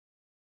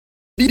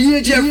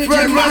DJ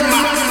Fred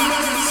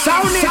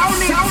Sound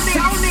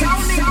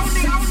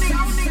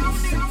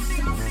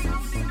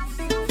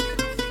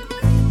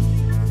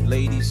it.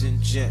 Ladies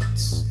and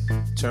gents,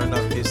 turn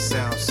up your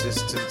sound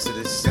system to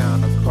the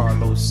sound of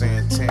Carlos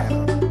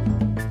Santana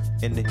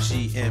in the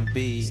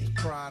GMB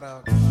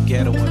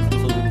Ghetto and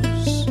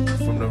Blues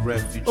from the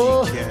refugee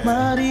camp.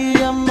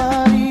 Maria,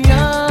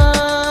 Maria,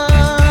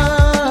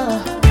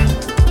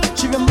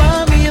 she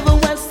remind me of a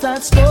West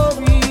Side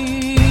Story.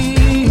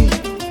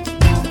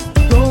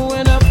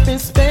 Growing up in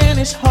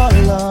Spanish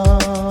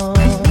Harlem,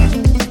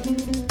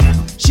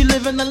 she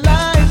living a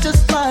life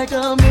just like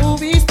a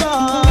movie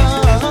star.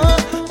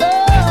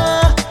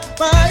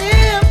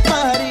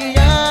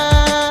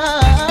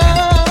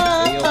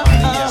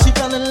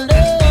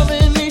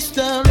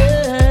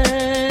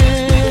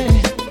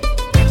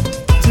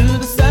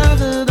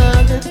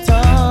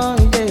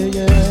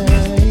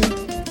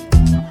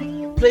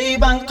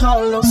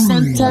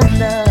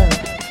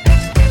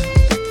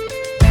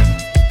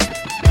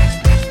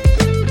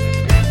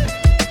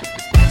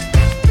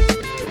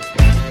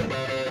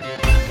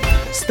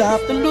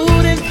 Stop the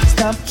looting,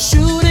 stop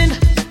shooting,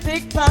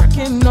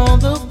 pickpocketing on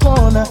the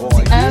corner.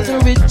 As the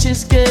rich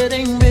is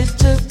getting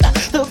richer,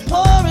 the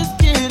poor is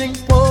getting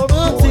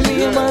poorer. See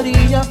me and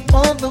Maria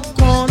on the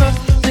corner,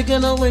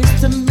 thinking of ways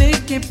to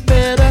make it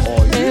better.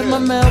 In my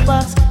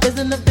mailbox is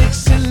an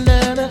eviction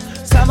letter,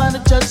 signed by the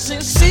judge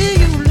saying, see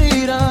you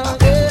later.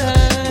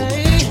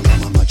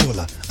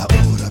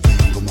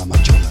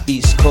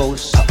 East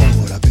Coast,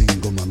 ahora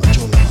vengo mama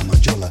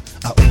chola,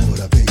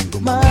 ahora vengo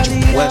mama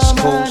chola. West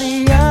Coast.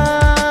 Maria.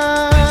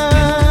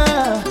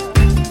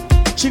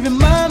 She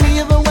remind me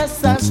of a West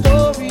Side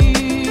Story.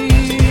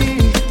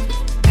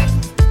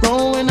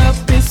 Growing up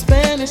in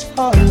Spanish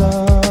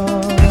Harlem.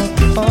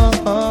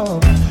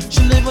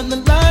 She living the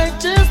life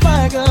just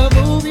like a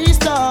movie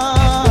star.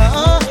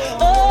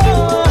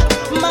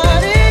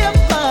 Maria,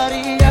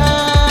 Maria.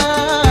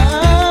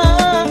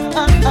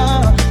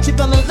 She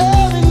fell in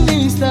love in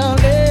East LA.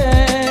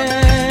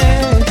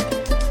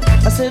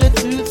 I said it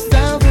to the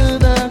sound of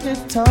the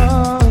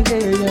guitar,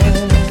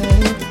 yeah.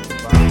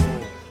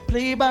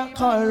 Played by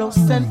Carlos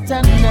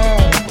Santana.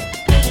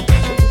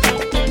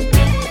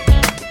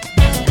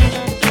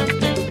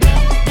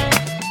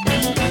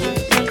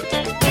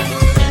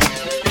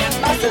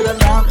 I said I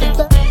love you,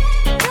 baby.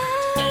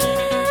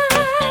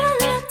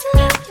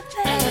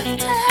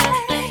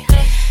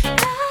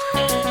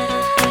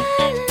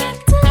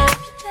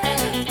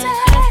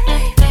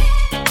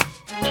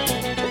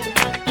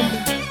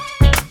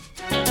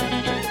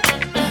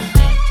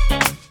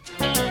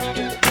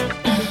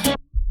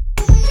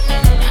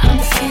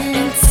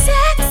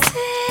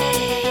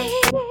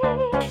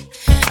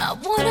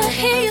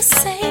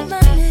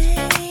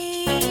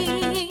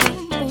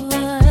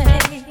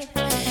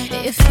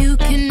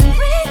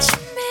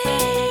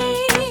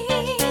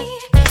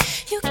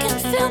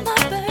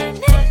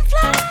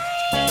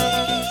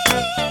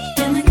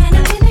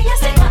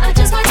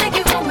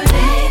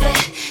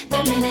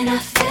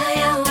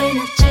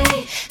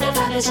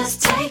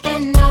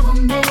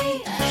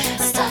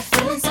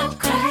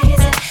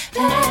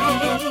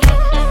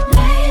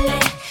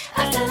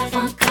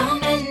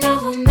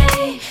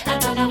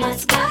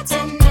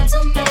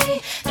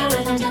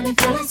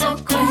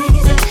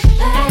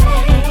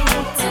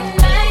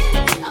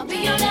 I'll be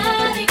your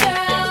naughty girl.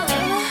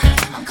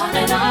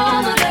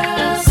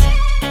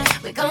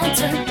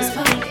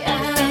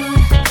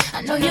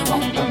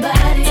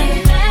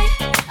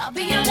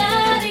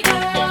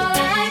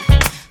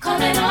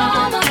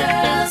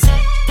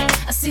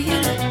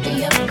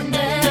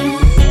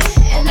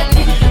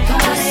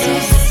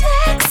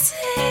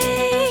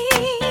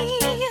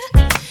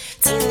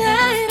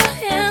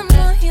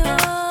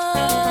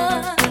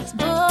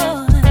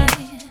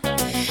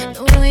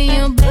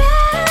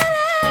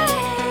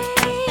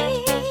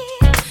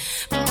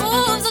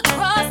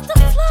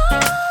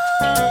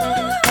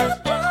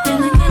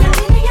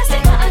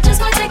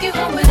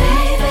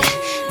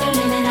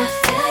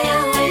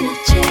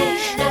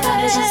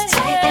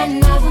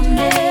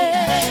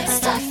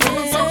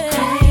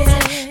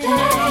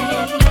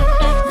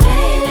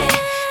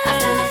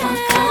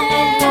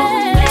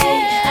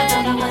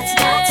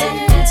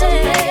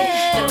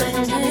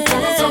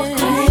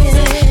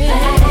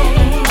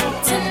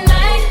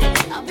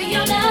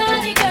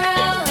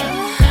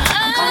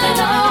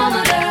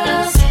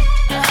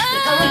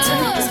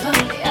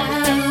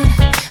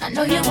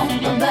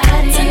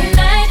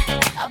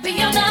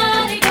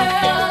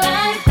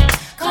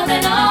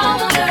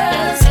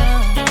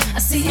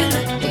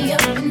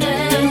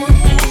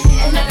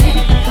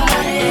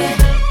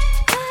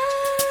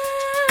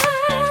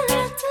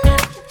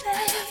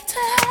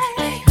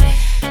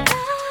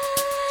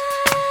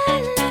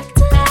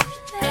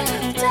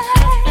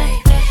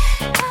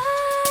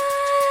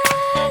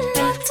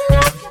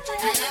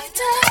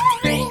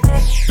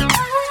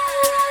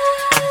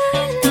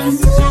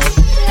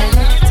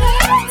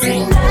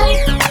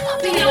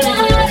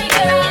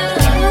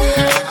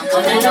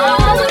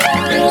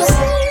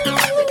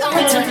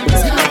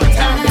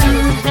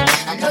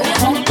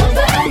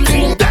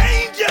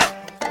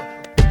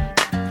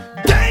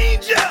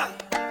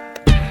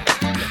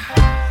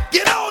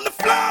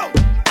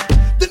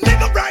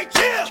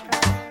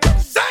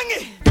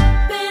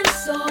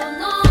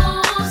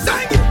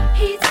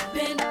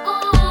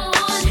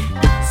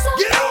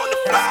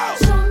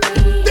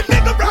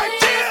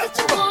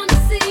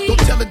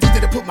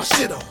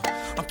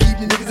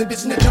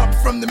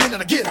 the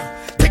minute I get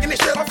her. Taking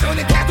that shit off, showing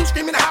that tattoo,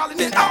 screaming and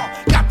howling and all.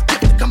 Got the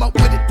gift to come up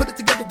with it, put it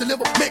together,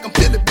 deliver, make them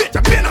feel it, bitch.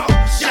 I been on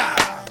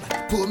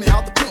shot. Pull me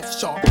out the pencil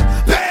sharp.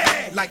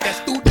 Bang! Like that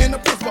student in the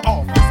principal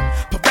office.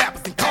 Put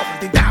rappers and coffins,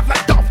 they dive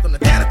like dolphins. On the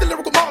down at the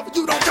lyrical marvel,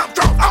 you don't come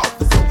strong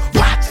office. So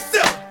watch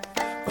yourself.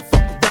 But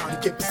fuck around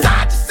and get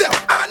beside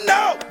yourself. I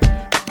know.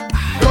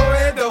 Go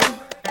ahead though.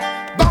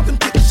 Bump them,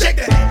 get shake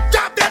that ass.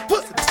 Drop that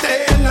pussy,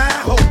 stay in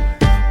line, ho.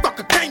 Fuck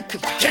a can't,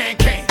 cause you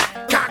can't.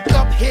 Cock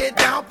up, head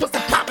down, pussy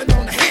popping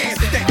on the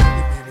handstand.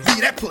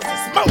 Leave that pussy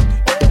smoking.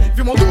 If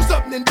you wanna do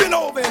something, then bend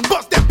over and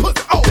bust that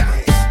pussy open.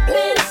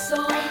 Been so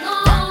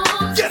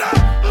long. Get up.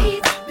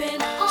 He's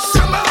been on.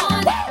 Come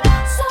on.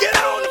 So Get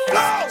on the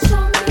floor.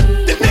 show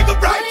me The nigga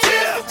right what it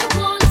here. is that you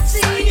wanna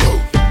see.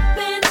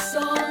 Been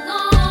so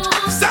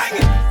long. Sing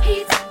it.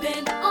 He's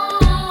been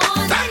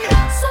on. Sing it.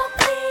 So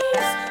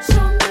please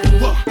show me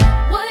What?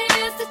 what it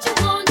is that you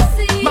wanna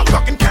see. My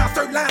fucking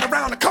concert line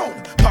around the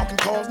corner. Parking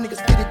cars,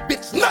 niggas fitted,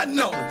 bitch, nothing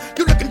on them.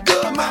 You looking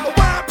good, mama.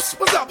 Why?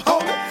 What's up,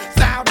 homie?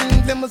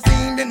 Siren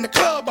limousine in the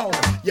club on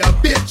them. Ya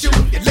bitch, you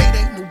late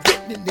ain't no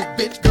getting in this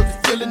bitch, cause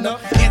it's filling up.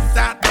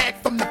 Inside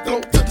pack from the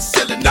floor to the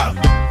ceiling up.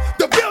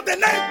 The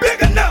building ain't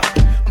big enough.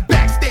 I'm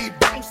backstage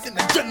bouncing,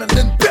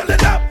 adrenaline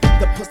building up.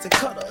 The pussy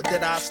cutter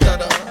that I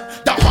stutter.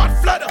 The heart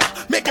flutter,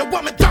 make your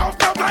woman dogs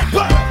down like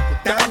butter.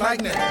 Down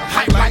like that,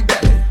 hype like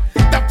that.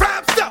 The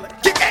prime seller,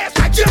 kick ass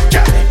like Jim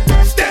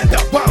Kelly. Stand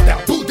up, wild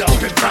out,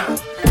 bulldog and prime.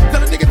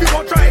 Tell a nigga if you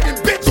gon' try it, then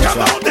bitch, come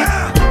on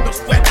down. No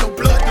sweat, no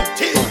blood, no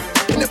tears.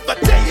 And if I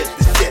tell you it's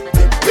the shit,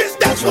 then bitch,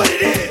 that's what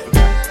it is.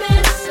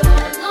 Been so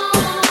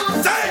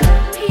long. Say,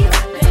 He's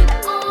been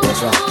on.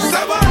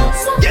 say what?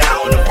 Get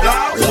on the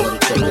floor.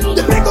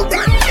 The nigga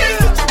right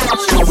here.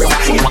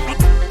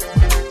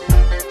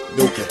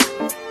 Duke.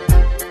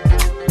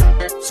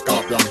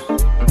 Scorpion.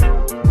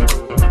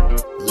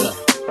 Yeah.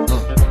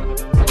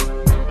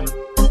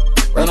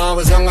 When I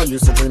was young, I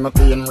used to dream of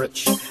being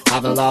rich.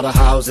 Having a lot of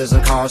houses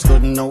and cars,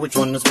 couldn't know which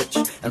one was which.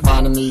 And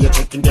finding me a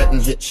chick and getting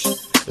hitched.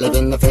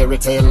 Living the fairy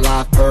tale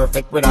life,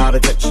 perfect without a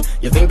glitch.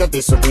 You think that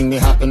this would bring me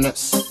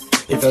happiness?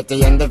 If at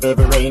the end of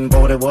every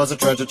rainbow there was a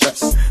treasure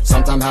chest.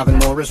 Sometimes having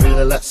more is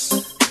really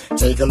less.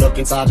 Take a look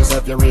inside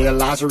yourself, you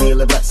realize you're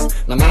really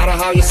blessed. No matter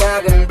how you're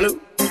sad and blue,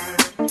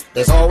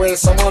 there's always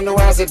someone who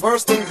has it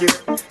worse than you.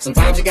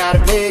 Sometimes you gotta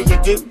pay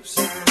your dues.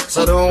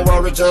 So don't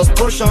worry, just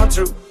push on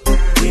through.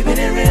 Keeping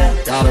it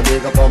real. Gotta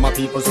big up all my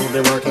peoples who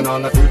be working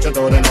on the future,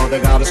 though they know they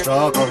gotta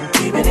struggle.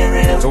 Keeping it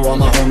real. To all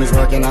my homies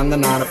working on the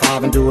 9 to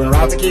 5 and doing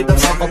right to keep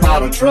themselves up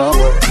out of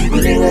trouble.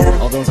 Keeping it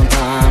real. Although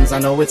sometimes I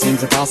know it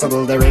seems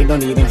impossible, there ain't no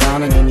need in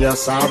drowning in your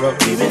sorrow.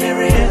 Keeping it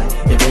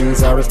real. If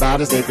things are as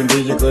bad as they can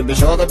be, you could be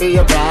sure to be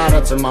a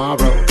brighter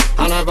tomorrow.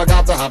 I never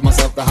got to have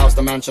myself the house,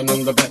 the mansion,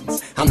 and the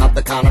Benz. I'm not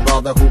the kind of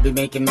brother who be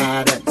making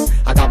mad ends.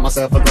 I got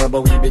myself a girl,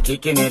 but we be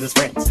kicking it as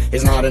friends.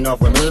 It's not enough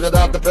with me, but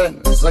that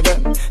depends.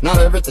 Again, not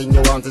everything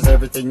you want is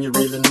everything you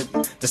really need.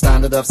 The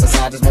standard of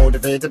society is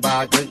motivated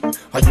by greed.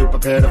 Are you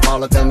prepared to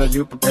follow? Tell me,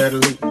 you prepared to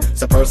lead.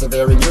 So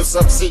persevering, you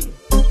succeed.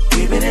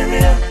 Keeping it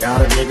real.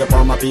 Gotta dig up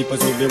all my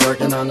peoples who be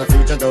working on the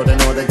future, though they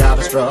know they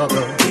gotta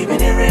struggle. Keeping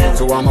it real.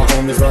 To all my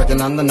homies working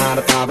on the 9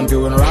 to 5 and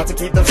doing right to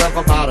keep themselves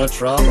up out of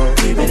trouble.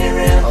 Keeping it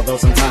real. Although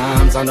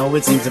sometimes I know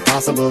it seems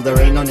impossible, there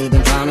ain't no need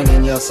in drowning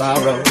in your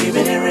sorrow.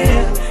 Keeping it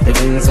real. If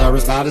things are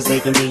as bad as they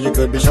can be, you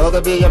could be sure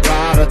to be a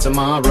brighter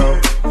tomorrow.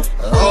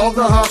 All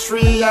the harsh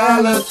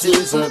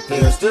realities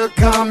appears to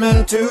come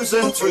in 2s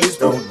and 3s.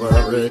 Don't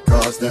worry,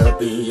 cause there'll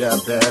be a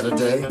better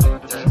day.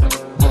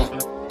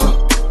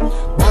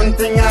 One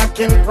thing I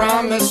can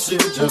promise you,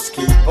 just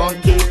keep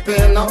on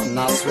keeping on.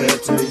 I swear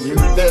to you,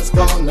 there's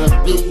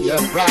gonna be a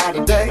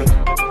brighter day.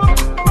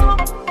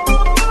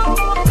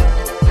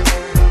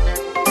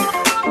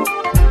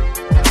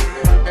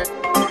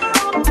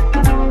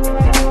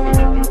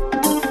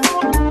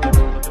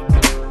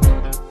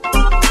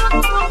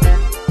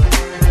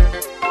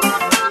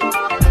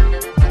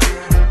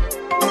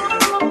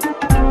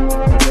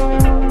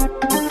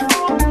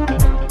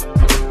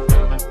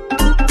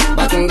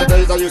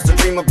 I used to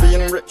dream of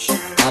being rich,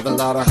 having a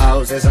lot of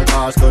houses and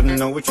cars, couldn't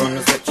know which one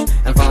was which.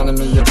 And finding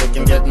me a chick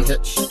and getting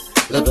hitched.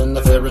 Living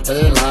the fairy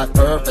tale life,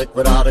 perfect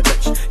without a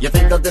glitch. You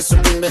think that this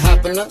would bring me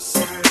happiness?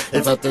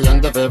 If at the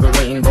end of every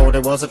rainbow there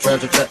was a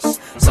treasure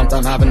chest.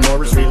 Sometimes having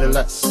more is really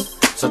less.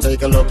 So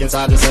take a look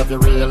inside yourself, you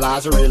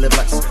realize you're really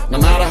blessed. No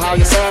matter how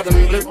you're sad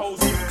and blue,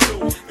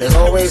 there's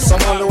always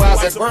someone who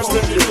has it worse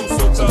than you.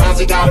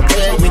 Sometimes you gotta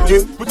pay your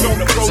due.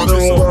 So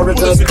don't worry,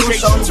 just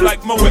push on through.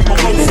 Like Mo and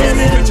Mimosa.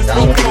 Bitches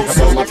go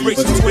closer.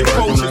 Vibrations with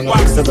culture.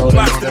 Box the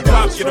blocks to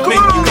pop you to make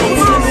you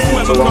closer.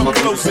 Whoever come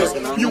closest,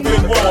 you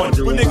been warned.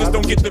 But niggas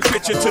don't get the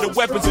picture till the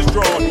weapons is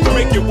drawn.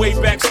 Make your way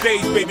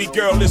backstage, baby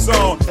girl, is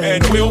on.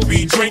 And we'll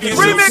be drinking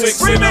till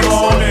 6 in the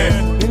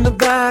morning. In the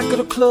back of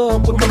the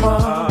club with my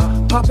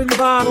mom, popping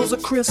bottles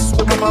of crisps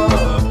with my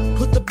mom.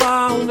 Put the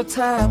bar on the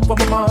tab for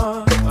my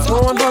mom,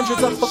 throwing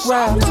hundreds up for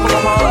grabs for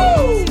my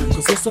mom.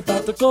 Cause it's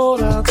about to go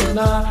down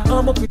tonight.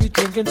 I'ma be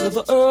drinking till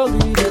the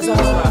early days out.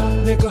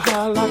 Nigga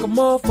high like a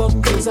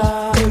motherfucking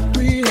desire. Take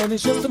 3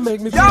 honeys just to make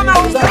me feel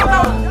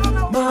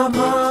alive.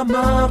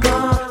 ma.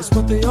 It's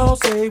what they all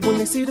say when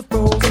they see the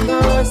frozen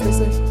eyes. They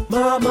say,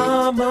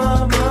 ma.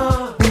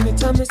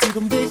 Anytime they see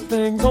them big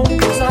things on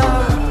the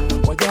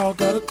side. While y'all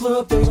got a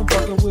club date, I'm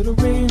fucking with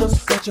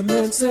arenas. Got your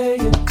man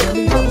saying, tell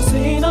me how you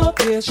seen her.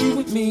 Yeah, she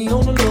with me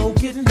on the low,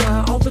 getting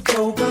high off the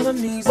dough, got her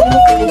knees on the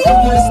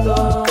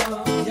floor.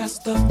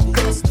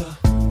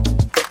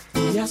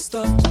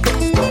 Fiesta.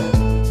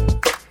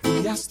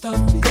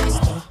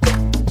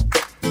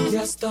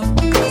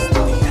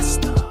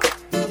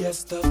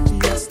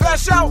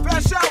 Flash out,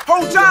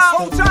 hold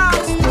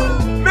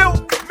time.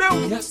 Milk,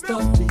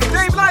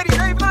 Dave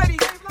Lighty.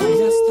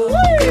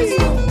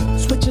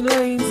 Switching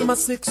lanes in my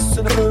 6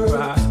 in the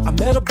burbs. I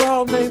met a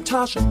ball named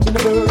Tasha in the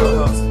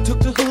burbs. Took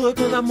the hood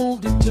and I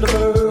moved it to the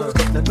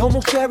burbs. Now no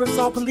more sheriffs,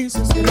 all police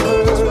is in the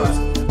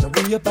burbs. Now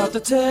we about to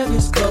tear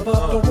this club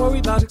up. Don't worry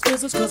about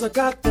expenses cause I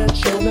got that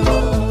show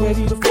now.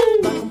 Ready to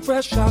fool like I'm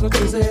fresh out of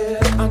prison.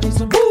 I need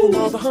some boo from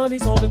all the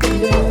honeys on the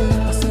bed.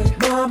 I say,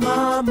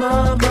 ma.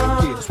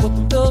 That's what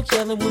them thugs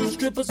yelling when the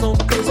strippers on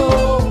the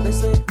prison. They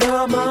say,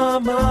 ma.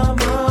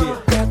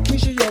 Got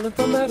Keisha yelling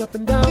from that up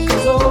and down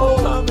she's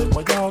old.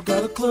 While y'all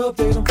got a club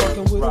date, I'm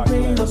fucking with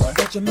arenas.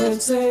 Got your man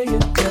saying,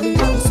 tell me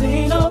how you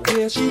seen her.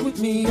 Yeah, she with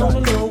me on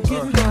the low,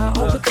 getting high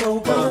on the toe,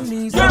 got her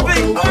knees on the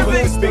floor. I put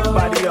this big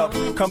body up,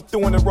 come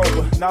through in the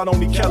Rover. Not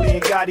only Kelly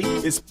and Gotti,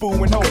 it's Boo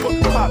and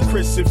Hova. Pop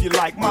Chris if you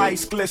like, my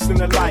ice glisten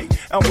the light.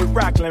 I'm with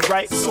Rockland,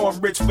 right? So I'm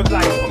rich for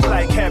life. I'm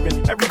like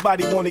heaven,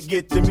 everybody wanna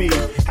get to me.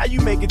 How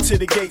you make it to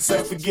the gates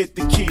and forget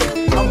the key?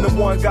 I'm the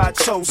one God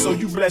chose, so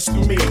you blessed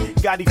through me.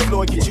 Gotti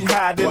floor get you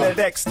higher than that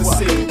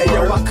ecstasy. Hey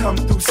yo, I come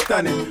through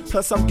stunning.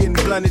 Plus I'm getting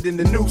blunted in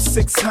the new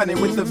 600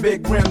 with the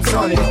big rims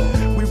on it.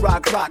 We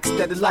rock rocks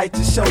that light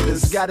your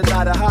shoulders. Got a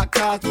lot of hot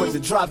cars, but the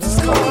drops is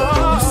colder.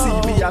 You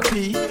see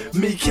VIP,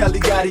 me, Kelly,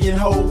 Gotti, and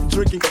Hov,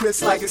 drinking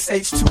Chris like it's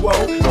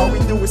H2O. All we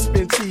do is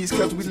spin cheese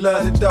cause we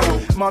love the dough.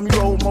 Mommy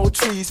roll more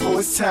trees, so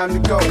it's time to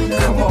go. Come on. If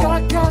you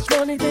got cash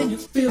money, then you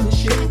feel the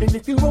shit. And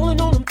if you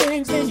rolling on them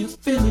things, then you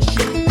feel the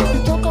shit. If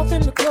you drunk off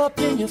in the club,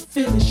 then you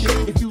feel the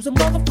shit. If you's a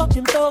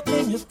motherfucking thug,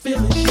 then you feel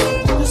the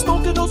shit. If you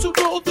smoking those who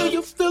roll, then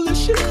you feel the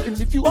shit. And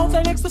if you on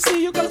that ecstasy,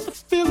 you got to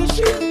feel the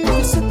shit. If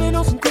you sipping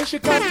on some Chris, you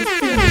got to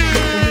feel the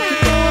shit. And if you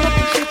throwing up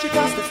the shit, you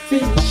got to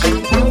feel the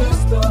shit.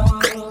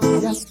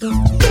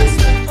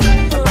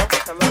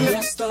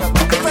 Fiesta.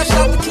 Fresh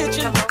out the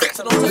kitchen,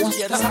 so don't touch it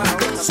yet.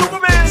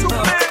 Superman,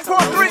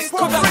 part 3.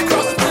 Come back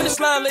across the finish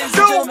line, ladies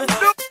and gentlemen.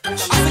 I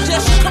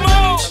suggest you come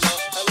on.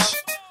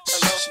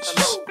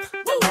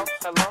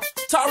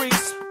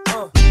 Tyrese,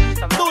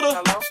 Luda,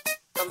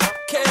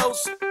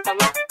 Kales.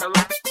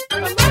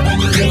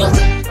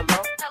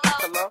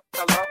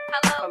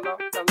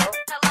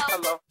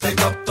 Pick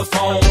up the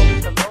phone.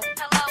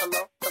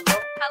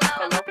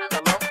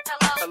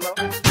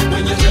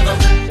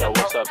 Yo,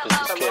 what's up? This is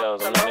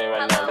Kales. I'm not here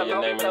right now. Leave your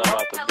name and I'm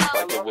out the beef. I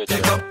get with you.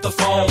 Pick up the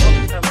phone.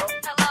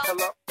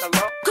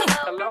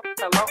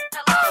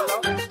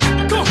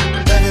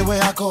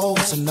 Everywhere I go,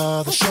 it's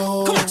another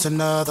show, it's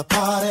another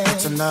party,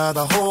 it's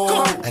another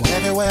hoe. And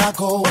everywhere I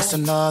go, it's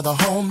another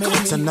homie,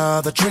 it's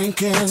another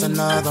drinking, it's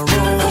another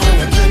room.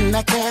 And getting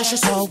that cash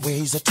is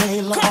always a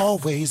tailor,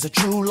 always a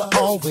jeweler,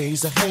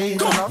 always a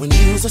hater. When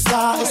you's a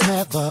star, it's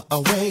never a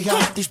way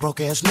out. These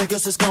broke ass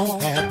niggas is gon'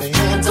 have their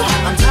hands up.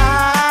 I'm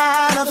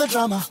tired of the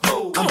drama.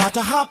 I'm about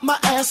to hop my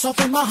ass off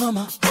in my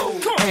Hummer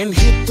and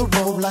hit the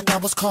road like I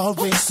was car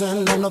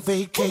racing on a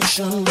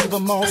vacation. Leave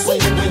them all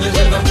saying when you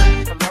hear them.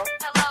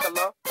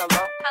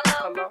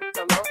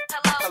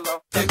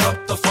 Pick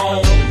up the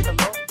phone.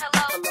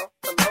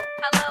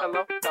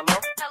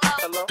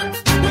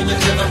 When you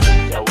hear them.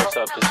 Yo, what's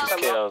up? This is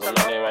Kales. I'm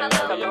not here right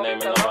now. Leave your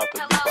name and I'm out the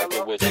beef. I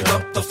get with you. Pick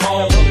up the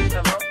phone.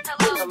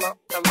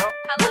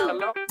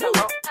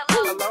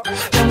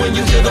 And when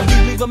you hear them,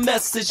 you leave a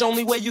message.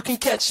 Only way you can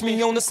catch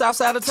me on the south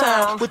side of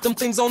town with them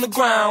things on the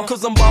ground.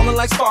 Cause I'm ballin'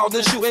 like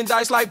Spalding, shooting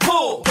dice like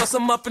pool. Plus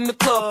I'm up in the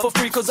club for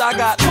free cause I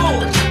got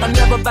pull. I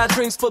never buy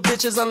drinks for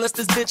bitches unless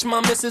this bitch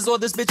my missus or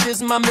this bitch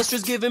is my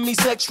mistress giving me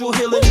sexual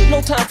healing.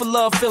 No time for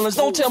love feelings,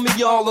 don't tell me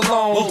you're all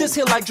alone. This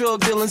here like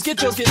drug dealings,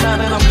 get yours, get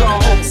mine and I'm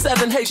gone.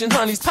 7 Haitian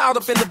honeys piled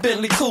up in the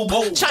Bentley coupe.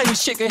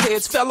 Chinese chicken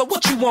heads, fella,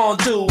 what you wanna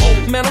do?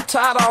 Man, I'm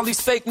tired of all these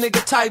fake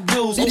nigga type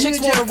dudes. Chicks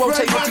wanna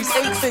rotate with these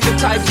 8-figure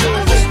type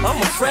dudes.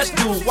 I'm a fresh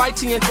dude, white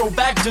tee and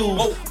throwback dude.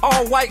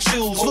 All white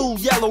shoes, blue,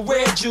 yellow,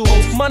 red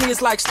jewels. Money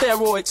is like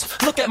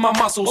steroids, look at my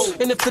muscles.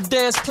 And if the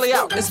dance play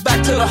out, it's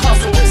back to the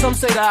hustle. Some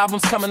say the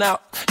album's coming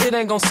out, it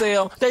ain't gon'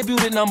 sell.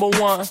 Debuted at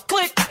 #1.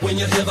 Click when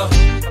you hear the.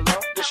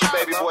 This your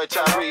baby boy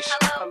Tyrese.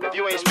 If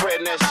you ain't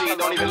spreading that seed,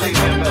 don't even leave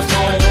him.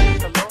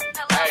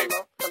 Hey,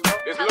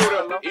 it's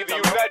Luda. Either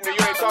you nuttin' or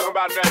you ain't talking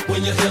about nothing.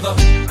 When you hear the.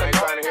 I ain't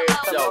trying to hear.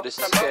 Yo, this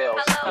is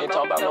Kales. You ain't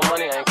talking about no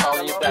money, I ain't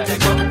calling you back.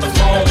 Pick up the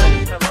phone.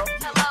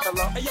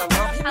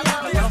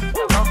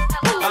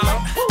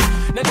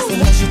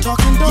 Unless you're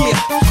talking dope,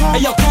 don't call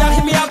Hey yo, can y'all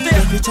hear me out there?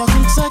 If you're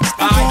talking sex,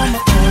 don't call my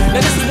phone. Now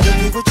this is If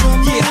you with your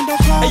man,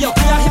 don't call Hey yo,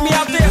 can y'all hear me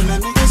out there? When the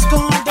niggas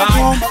gone, don't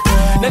call my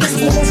phone. Now this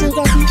is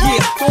what, yeah.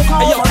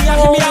 Hey yo, can y'all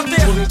hear me out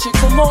there?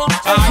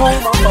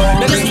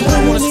 Now this is what I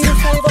wanna see. I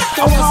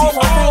wanna see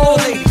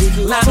all the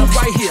ladies line up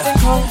right here.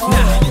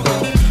 Now.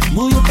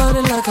 Move your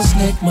body like a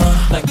snake, ma,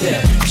 like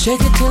that.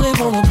 Shake it till it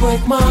wanna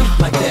break, ma,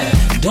 like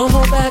that. Don't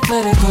hold back,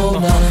 let it go,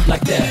 nah,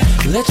 like that.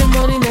 Let your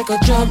money make a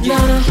jump, nah,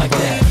 like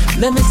that.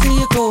 Let me see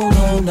you go,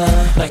 no, nah,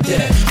 like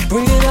that.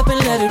 Bring it up and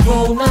let it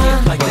roll,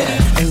 nah, like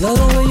that. I love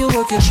the way you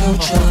work your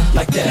cho-cha,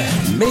 like that.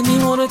 Make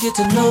me wanna get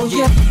to know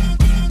you.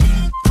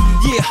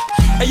 Yeah.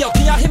 Hey yo,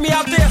 can y'all hear me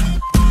out there?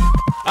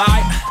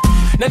 Alright.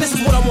 Now this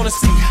is what I wanna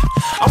see.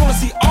 I wanna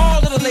see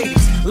all of the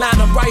ladies line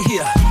up right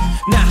here.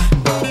 Now.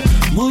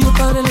 Move your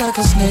body like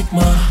a snake,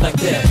 ma, like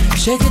that.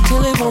 Shake it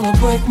till it wanna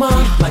break, ma,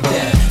 like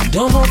that.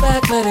 Don't hold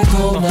back, let it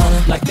go,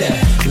 nah, like that.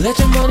 Let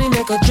your money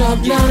make a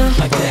jump, nah,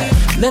 like that.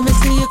 Let me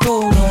see you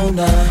go, no,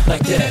 nah,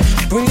 like that.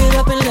 Bring it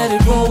up and let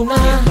it roll,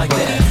 nah, like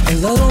that. I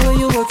love the way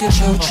you work your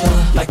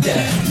cho-cha, like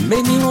that.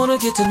 Make me wanna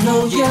get to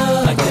know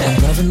ya, like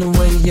that. Loving the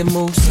way you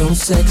move so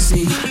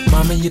sexy.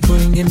 Mama, you're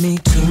bringing me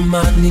to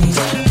my knees.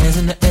 Hands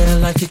in the air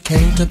like you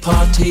came to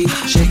party.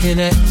 Shaking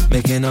it,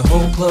 making the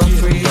whole club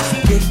freeze.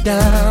 Get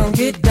down,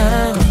 get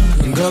down.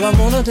 Girl, I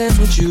wanna dance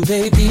with you,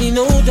 baby,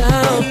 no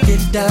doubt.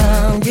 Get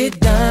down, get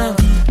down.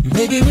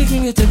 Maybe we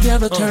can get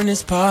together, turn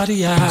this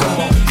party out.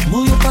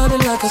 Move your body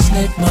like a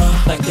snake, ma,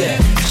 like that.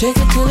 Shake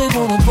it till it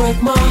wanna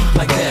break, ma,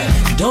 like that.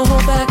 Don't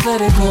hold back,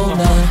 let it go,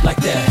 nah, like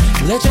that.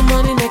 Let your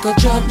money make a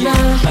jump,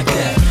 nah, like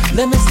that.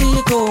 Let me see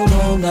you go,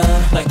 no,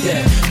 nah, like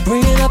that.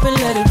 Bring it up and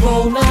let it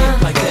roll, nah,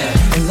 like that.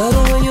 I love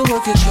the way you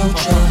work your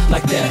cho-cha,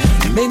 like that.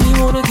 Make me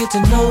wanna get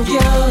to know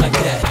ya, like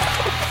that.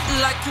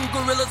 Like two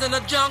gorillas in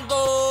a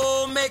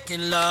jungle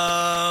making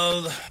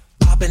love.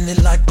 Popping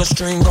it like a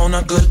string on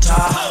a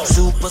guitar.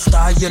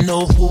 Superstar, you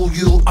know who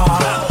you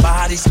are.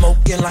 Body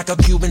smoking like a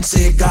Cuban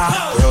cigar.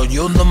 Girl,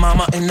 you're the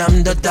mama and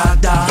I'm the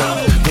dada.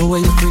 The way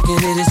you're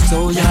freaking it is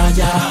so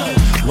yeah.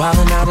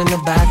 Wildin' out in the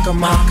back of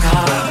my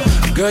car.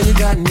 Girl, you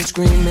got me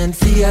screaming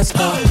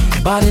fiesta.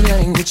 Body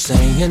language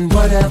saying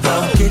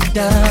whatever. Get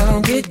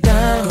down, get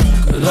down.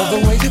 Love the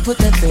way you put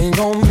that thing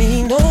on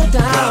me, no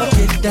doubt.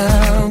 Get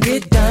down,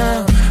 get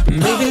down.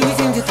 Maybe we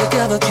can get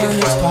together, turn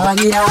this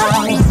party out.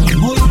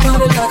 Move your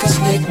body like a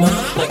snake, ma,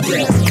 like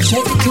that.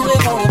 Shake it till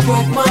it wanna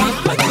break, ma,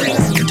 like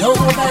that. Don't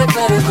hold back,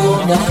 let it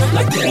go, nah,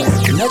 like that.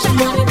 Let your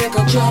money make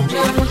a jump,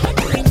 yeah, like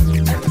that.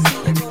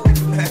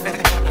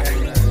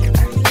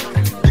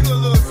 You a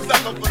little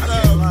sucker for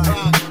love,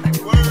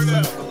 word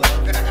up.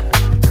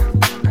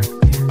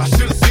 I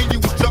should've seen you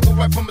was trouble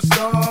right from the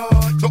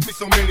start. Taught me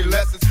so many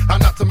lessons, how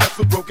not to mess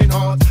with broken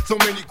hearts. So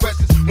many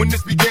questions. When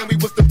this began, we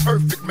was the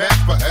perfect match,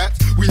 perhaps.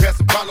 We had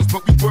some problems,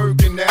 but we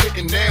working at it.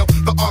 And now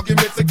the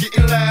arguments are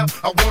getting loud.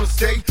 I wanna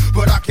stay,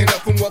 but I can't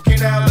help from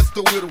walking out. Let's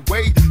throw it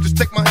away. Just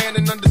take my hand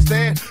and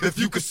understand. If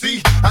you could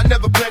see, I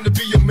never planned to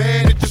be a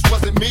man. It just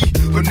wasn't me.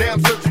 But now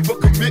I'm searching for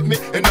commitment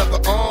and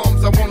other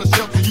arms. I wanna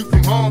shelter you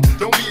from harm.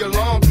 Don't be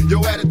alarmed.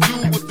 Your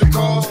attitude was the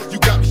cause. You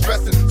got me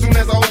stressing. Soon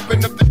as I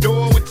open up the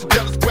door with your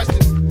jealous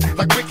questions,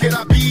 like where can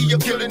I be? You're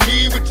killing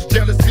me with your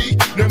jealousy.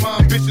 Now my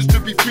ambitions to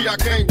be free, I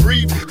can't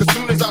breathe. Cause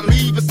soon as I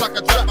leave, it's like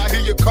a trap. I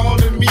hear you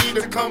calling me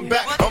to come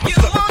back. I'm a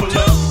sucker for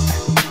love.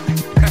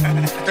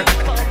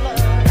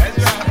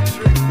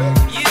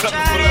 You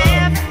try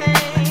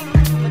everything,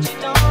 but you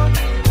don't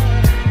get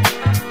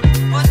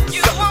what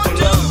you won't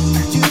do.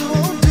 You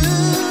won't do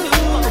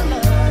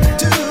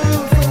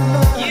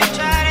You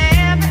tried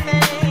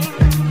everything,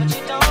 but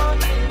you don't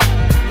get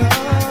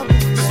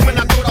Just when I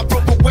thought I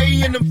broke away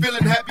and I'm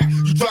feeling happy,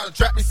 you try to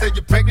trap me, say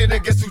you're pregnant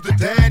and guess who's the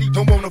daddy?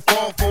 Don't wanna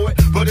fall for it,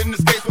 but in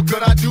this case, what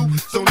could I do?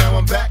 So now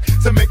I'm back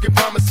to making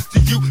promises to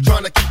you,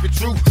 trying to keep it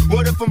true.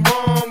 What if I'm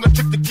wrong? A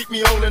trick to keep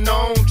me holding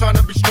on, trying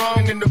to be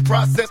strong in the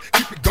process,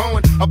 keep it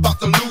going. About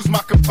to lose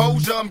my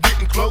composure, I'm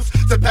getting close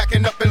to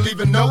packing up and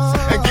leaving notes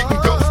and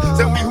getting ghosts.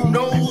 Tell me who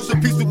knows a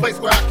peaceful place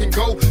where I can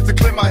go to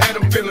clear my head.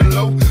 I'm feeling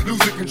low,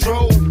 losing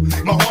control.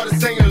 My heart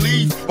is saying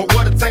leave, but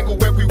what a tangle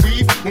where we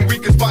weave when we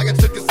conspire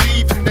to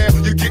conceive. And now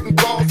you're getting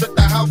calls at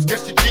the house,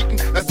 guess you're cheating.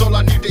 That's all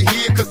I need to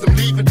hear, cause I'm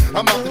leaving.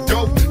 I'm out the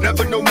door,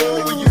 never no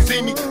more when you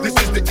see me. This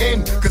is the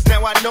end, cause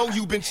now I know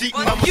you've been cheating.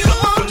 I'm a sucker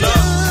for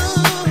love.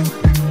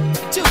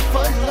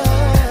 for love.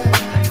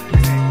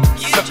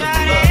 You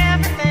tried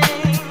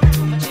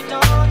everything, but you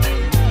don't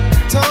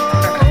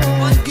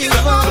give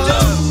up,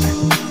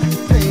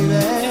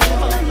 baby.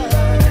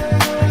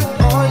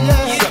 Oh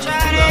yeah. You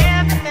tried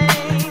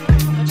everything,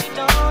 but you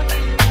don't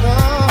give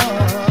up.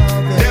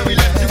 Now we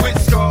left you with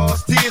scars,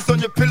 tears on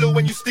your pillow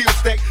when you still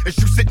stay. As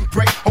you sit and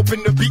pray,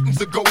 hoping the beatings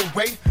will go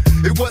away.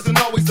 It wasn't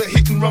always a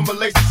hit and run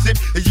relationship.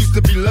 It used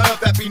to be love,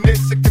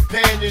 happiness, and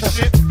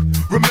companionship.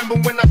 Remember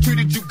when I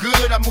treated you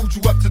good? I moved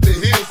you up to the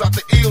hills, out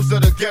the ills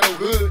of the ghetto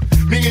hood.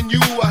 Me and you,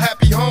 a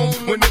happy home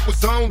when it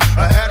was on.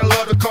 I had a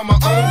love to call my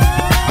own.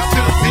 I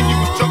should have seen you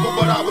was trouble,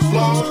 but I was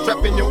lost.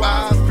 Trapped in your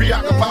eyes,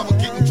 preoccupied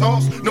with getting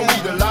tossed. No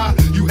need to lie,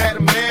 you had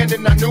a man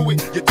and I knew it.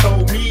 You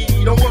told me,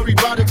 don't worry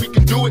about it, we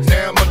can do it.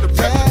 Now I'm under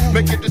pressure,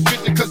 make a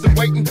decision cause I'm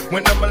waiting.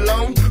 When I'm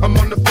alone, I'm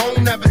on the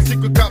phone having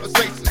secret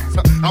conversations.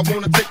 I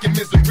wanna take your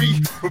misery,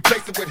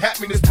 replace it with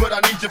happiness, but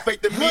but I need your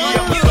faith in me.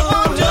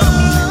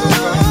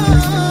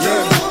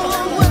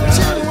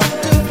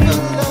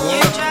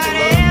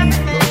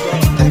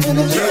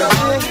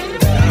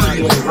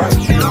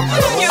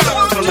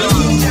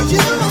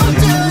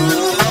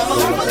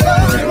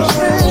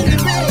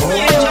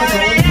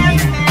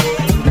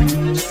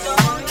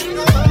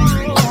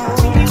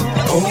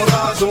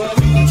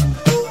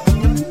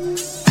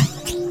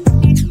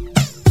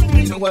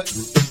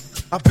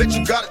 I bet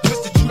you got it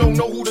twisted, you don't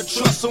know who to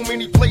trust. So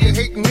many player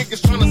hating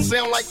niggas trying to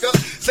sound like us.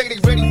 Say they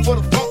ready for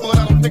the funk, but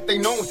I don't think they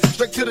know it.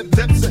 Straight to the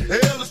depths of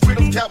hell, that's where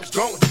those cowards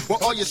going. Well,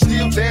 all you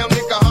still down,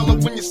 nigga, holler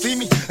when you see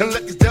me. And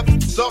let these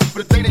devils suffer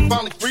for the day they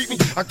finally free me.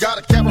 I got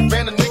a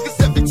caravan of niggas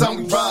every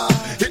time we ride.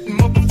 Hitting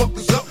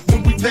motherfuckers up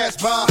when we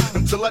pass by.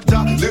 Until I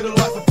die, live the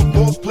life of a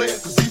boss player.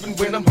 Cause even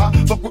when I'm high,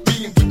 fuck with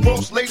me and get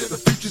cross later. The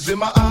future's in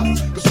my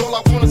eyes. Cause all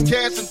I want is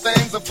cash and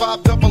things. A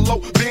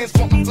 500 bands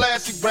wanting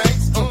flashy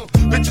rings.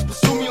 Bitches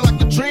pursue me like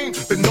a dream.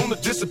 Been known to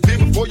disappear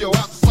before your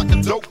house is like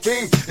a dope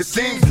thing. It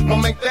seems my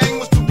main thing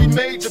was to be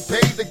major.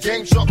 Pay the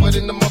game sharper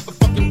than the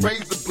motherfucking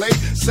razor blade.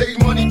 Save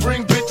money,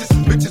 bring bitches.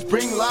 Bitches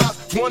bring lies.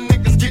 One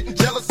nigga's getting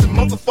jealous and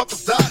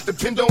motherfuckers die.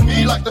 Depend on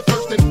me like the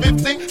first and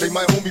 15. They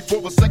might hold me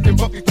for a second,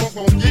 but before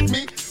gon' get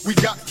me. We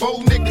got 4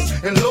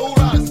 niggas and low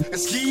riders and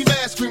ski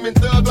masks screaming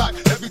thug like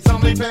every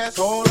time they pass.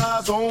 All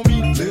eyes on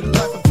me. Live the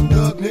life of a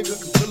thug nigga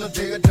until the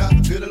day I die.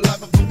 Live the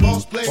life of a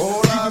boss player.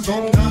 All eyes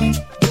on me.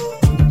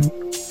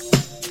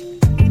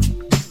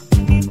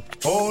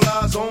 All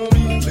eyes on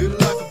me, live the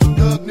life of a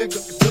thug nigga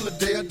until the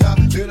day I die.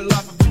 Live the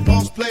life of a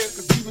boss player,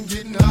 cause even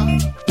getting high.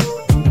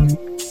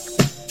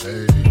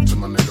 Hey, to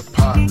my nigga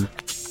Pac.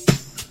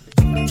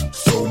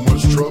 So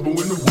much trouble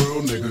in the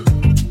world, nigga.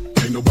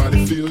 Ain't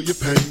nobody feel your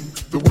pain.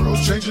 The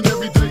world's changing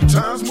every day,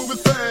 time's moving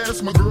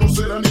fast. My girl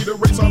said I need a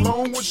race, how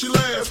long will she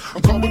last?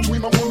 I'm caught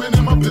between my woman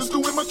and my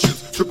pistol and my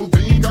chips. Triple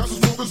beam, got some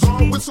smokers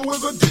on, whistle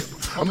as I dip.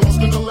 I'm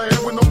lost in the land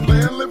with no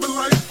plan, living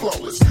life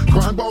flawless.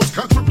 Crime balls,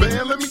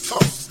 contraband, let me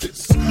toss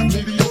this.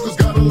 Mediocre's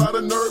got a lot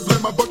of nerve,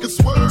 let my bucket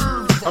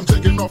swerve. I'm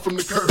taking off from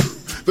the curb.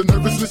 The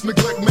nervousness,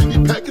 neglect made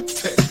me pack a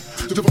tech.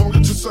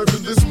 Devoted to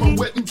serving this, my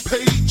wet and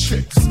paid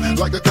checks.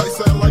 Like a kite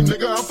satellite,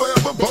 nigga, I'm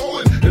forever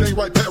ballin'. It ain't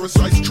right,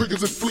 parasites,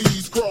 triggers and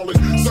fleas crawling.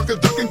 Sucker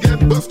duck and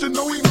get busted,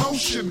 no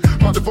emotion.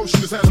 My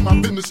devotion is handling my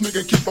business,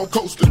 nigga, keep on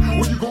coasting.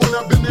 Where you going,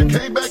 I've been there,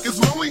 came back,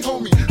 it's lonely,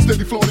 homie.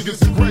 Steady flowing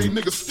against the grain,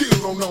 niggas still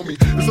don't know me.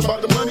 It's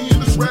about the money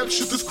and this rap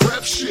shit, this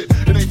crap shit.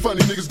 It ain't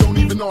funny, niggas don't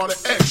even know how to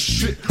act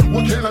shit.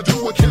 What can I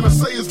do, what can I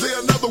say, is there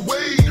another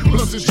way?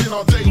 Blunts and gin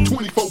all day,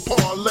 24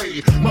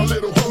 parlay. My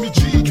little homie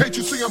G, can't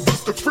you see I'm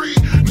buster free?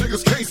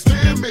 Niggas can't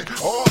stand me,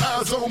 all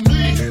eyes on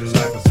me. Live the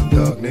life as a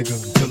thug nigga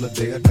until the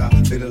day I die.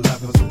 Live the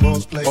life as a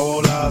boss player,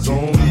 all eyes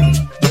on me.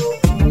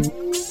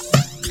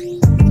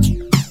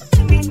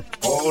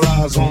 All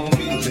eyes on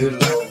me, live the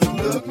life as a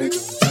thug nigga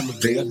until the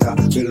day I die.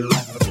 Live the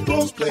life as a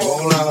boss player,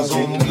 all eyes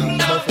on me.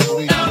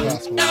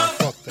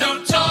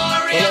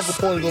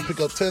 Before you go pick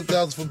up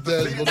 10,000 from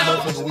Dez, go to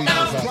motherfucking weed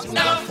hospital.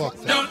 Like, fuck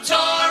that.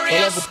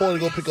 So before you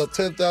go pick up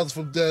 10,000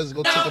 from Dez,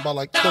 go check about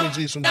like 20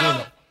 G's from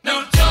Gino.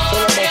 Tell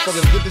that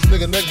motherfucker to get this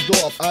nigga next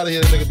door up out of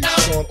here. That nigga be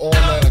snoring all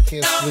night. I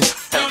can't sleep.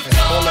 And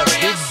call that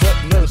big butt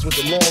nurse with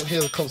the long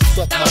hair to come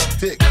suck my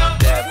dick.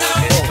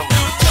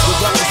 The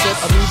doctor said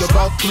I need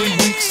about 3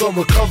 weeks of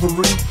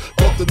recovery.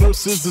 But the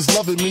nurses is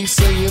loving me,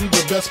 saying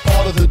the best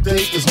part of the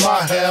day is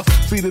my half.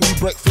 Feeding me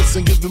breakfast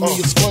and giving me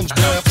a sponge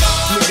bath.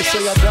 Niggas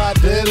say I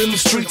died dead in the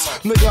streets.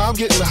 Nigga, I'm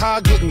getting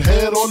high, getting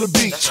head on the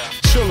beach.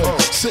 Chillin',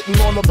 sitting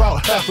on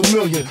about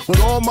 $500,000.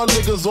 With all my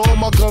niggas, all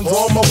my guns,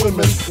 all my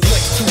women. The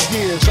next 2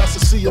 years, I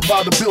should see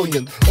about $1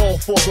 billion. All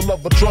for the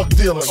love of drug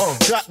dealing.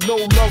 Got no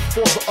love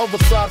for the other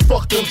side,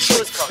 fuck them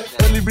tricks.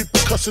 Any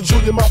repercussions,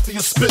 Junior Mafia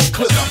spit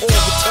clips all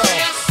the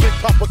time. Big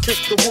Papa kick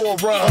the raw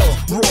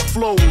rhymes, raw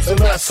flows, and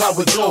that's how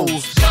it goes.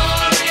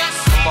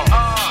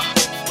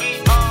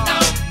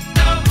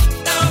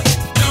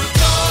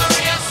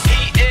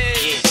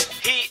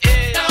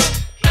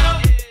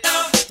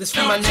 This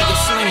for my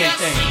niggas slinging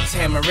things,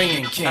 hammer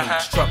ringing king,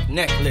 struck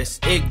necklace,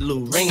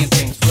 igloo, ringing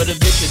things. For the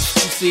bitches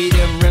who see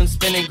them rims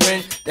spinning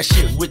grin, that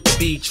shit with the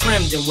B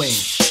trimmed and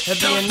wings.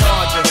 Heavy and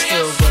larger,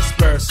 silver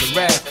spurs to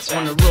rap.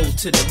 On the road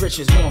to the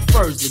riches, more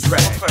furs to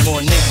drag.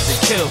 More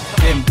niggas to kill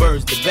than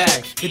birds to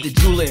bag. Hit the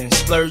jeweler and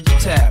splurge the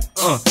tab.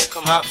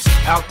 Hops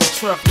out the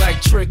truck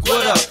like Trick,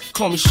 what up?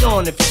 Call me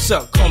Sean if you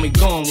suck, call me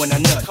gone when I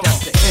nut.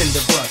 That's the end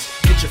of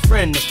us. Get your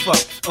friend to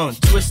fuck,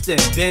 twist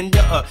and bend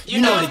her up. You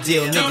know the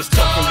deal, niggas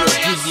talking real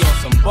greasy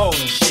on some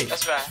ballin' shit.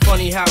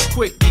 Funny how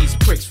quick these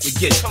pricks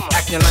forget.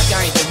 Acting like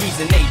I ain't the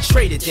reason they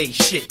traded they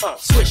shit.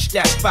 Switch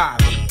that 5,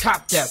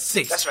 cop that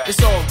 6.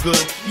 It's all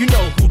good, you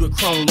know who the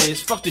crone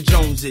is. Fuck the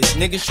Joneses,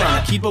 niggas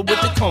trying to keep up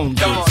with the Cones.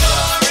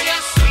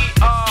 Notorious,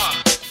 we are.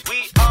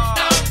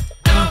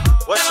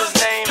 What's his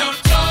name?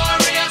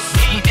 Notorious,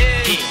 he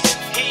is.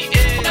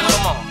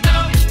 Come on,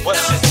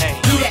 what's his name?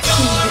 Do that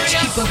cool bitch,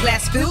 keep a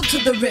glass filled to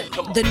the rim.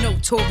 The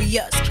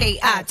notorious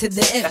K.I. to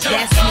the M.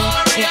 That's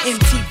me and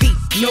MTV.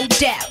 no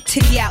doubt.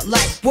 Titty out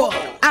like whoa,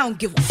 I don't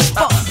give a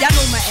fuck. Y'all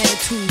know my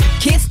attitude.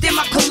 Can't stand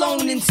my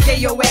cologne and stay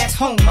your ass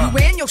home. You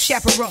and your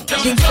chaperone.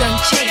 Things done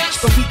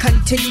changed, but we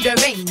continue to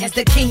reign as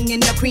the king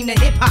and the queen of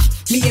hip hop.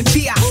 Me and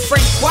B.I.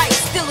 Frank White,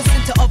 still a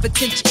center of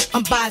attention.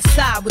 I'm by his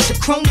side with the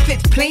chrome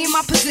fifth, playing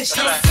my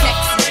position.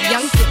 Sexy,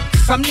 young thing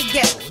from the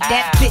ghetto.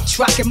 That bitch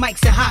rocking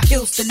mics and high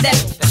heels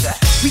stiletto.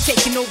 We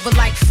taking over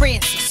like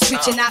Francis,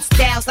 switching our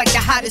styles like the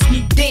hottest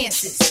new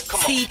dances.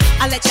 See,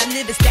 I let y'all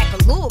live and stack a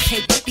little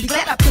paper. Be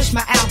glad I pushed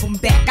my album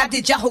back. I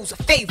did y'all hoes a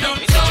favor. We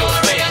did you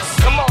a favor.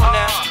 Come on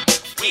now.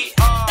 Yeah.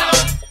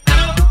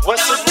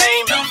 What's his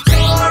name?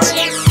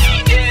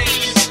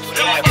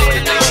 That boy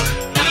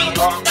name.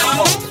 Come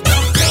on.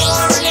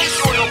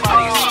 Sure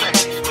nobody's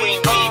Queen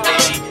B,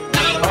 baby.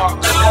 Come on.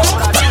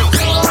 What I do?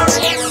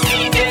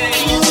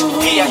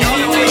 Yeah,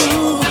 baby.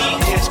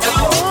 Yes,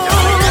 come on.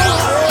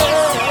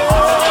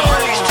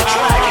 Release the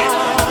dragon.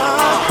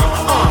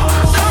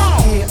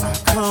 Here I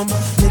come,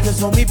 niggas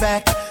hold me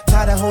back.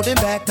 Tired of holding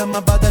back, I'm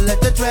about to let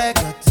the drag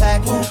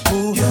attack.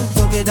 Ooh,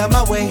 don't get out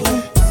my way.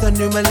 It's a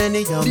new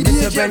millennium,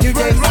 it's a brand new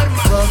day.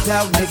 Thugged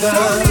out niggas,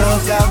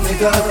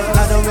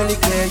 I don't really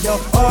care, yo,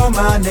 all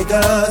my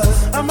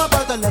niggas. I'm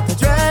about to let the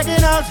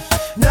dragon out.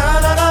 No,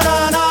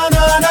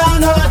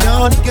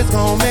 y'all niggas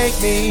gon' make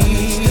me.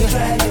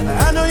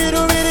 I know you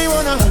don't really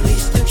wanna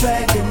release the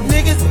dragon.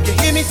 Niggas, you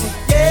hear me say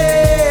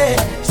yeah.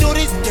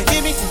 Shorties, you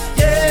hear me say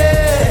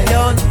yeah.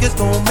 Y'all niggas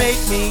gon' make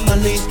me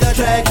unleash the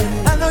dragon.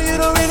 I know you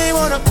don't really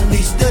wanna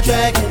unleash the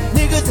dragon.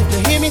 Niggas, if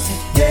you hear me say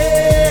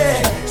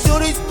yeah.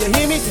 Shorties, you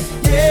hear me say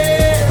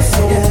yeah.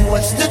 So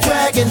what's the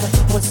dragon?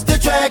 What's the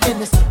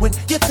dragon? It's when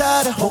you're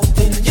tired of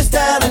holding your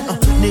styling.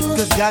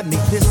 Niggas got me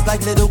pissed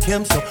like Little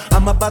Kim, so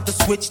I'm about to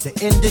switch the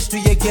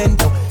industry again.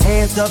 Go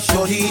hands up,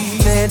 shorty,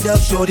 stand up,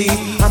 shorty.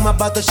 I'm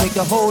about to shake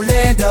the whole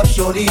land up,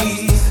 shorty.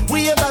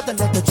 We about to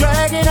let the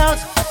dragon out.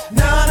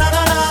 No,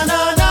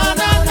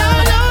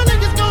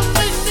 niggas gon'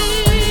 make me.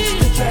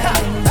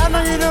 I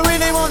know you don't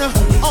really wanna.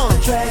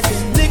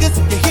 Niggas,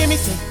 you hear me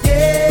say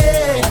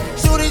yeah.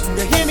 Shorties,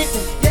 you hear me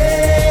say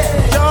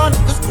yeah. Y'all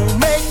niggas gon'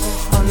 make me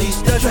unleash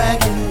the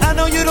dragon. I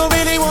know you don't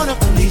really wanna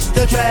unleash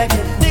the dragon.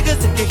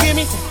 Niggas, if you hear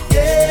me say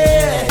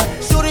yeah.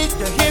 Shorties,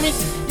 you hear me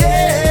say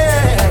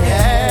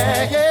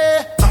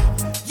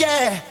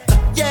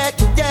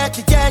I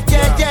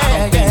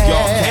don't think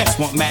y'all cats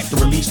want Mac to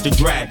release the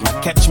dragon.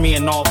 Catch me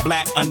in all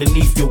black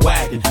underneath your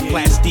wagon.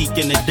 Plastique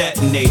in the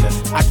detonator.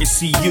 I can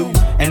see you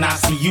and I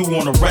see you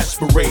on a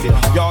respirator.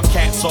 Y'all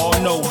cats all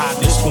know how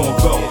this gon'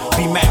 go.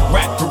 Be Mac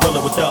rap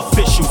gorilla with the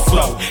official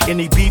flow.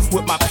 Any beef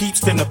with my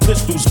peeps, then the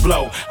pistols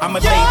blow. I'ma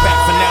lay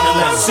back for now to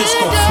let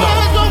Cisco flow.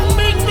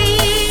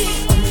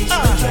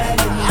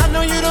 I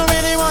know you don't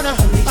really wanna.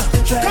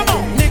 Come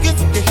on, niggas,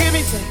 you hear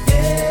me say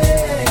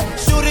yeah.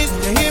 Shooters,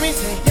 you hear me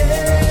say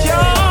yeah.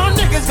 Y'all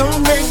niggas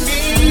gon' make me.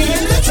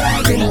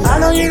 I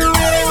know you don't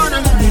really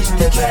wanna reach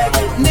the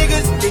dragon.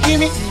 Niggas, you hear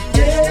me say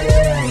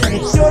yeah.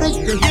 Shooters,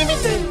 you hear me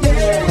say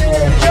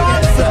yeah. Y'all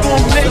niggas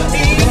gon' make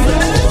me.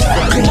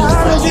 I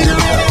know you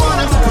don't really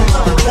wanna.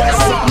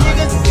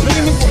 Niggas, you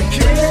hear me say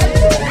yeah.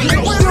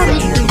 Shooters,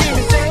 you hear me say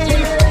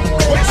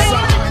yeah.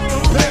 Westside,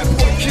 bad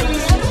boy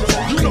killers.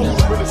 You know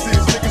what this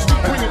is, niggas. We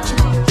bring it to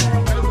you.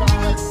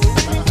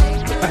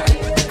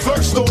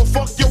 First off,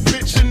 fuck your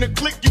bitch in the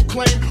clique you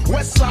claim.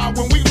 Westside,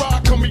 when we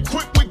ride, come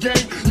equipped with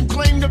game. You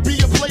claim to be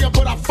a player,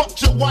 but I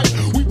fucked your wife.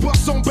 We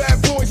bust on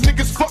bad boys,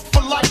 niggas fuck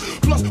for life.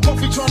 Plus,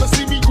 Puffy tryna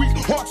see me weak,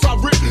 hearts I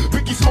rip.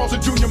 Biggie Smalls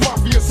and Junior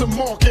Mafia, some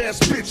mark ass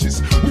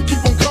bitches. We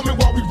keep on coming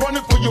while we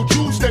running for your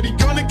Jews. Steady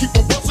gunning, keep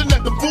on busting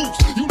at the fools.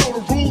 You know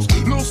the rules.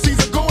 Little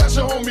Caesar, go ask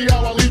your homie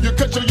how I leave you.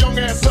 Cut your young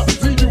ass up,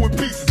 leave you in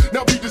pieces.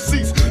 Now be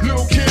deceased.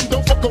 Little Kim,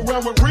 don't fuck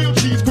around with real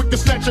cheese. Quick to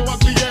snatch your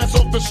ugly ass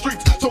off the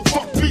streets. So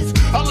fuck peace.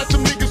 I let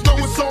them niggas know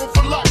it's on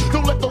for life.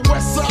 Don't let the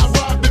West Side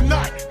ride the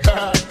night.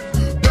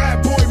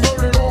 Bad boy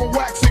murdered on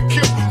wax and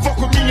kill. Fuck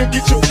with me and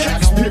get your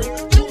caps peeled.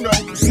 You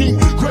know, see,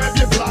 grab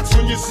your blocks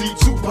when you see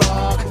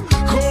Tupac.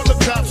 Call the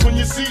cops when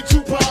you see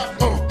Tupac.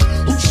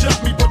 Who shot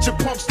me but your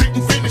pumps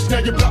didn't finish. Now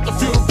you're about to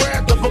feel the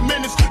wrath of a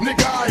menace.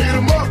 Nigga, I hit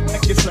him up.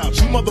 Check this out.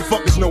 You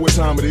motherfuckers know what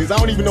time it is. I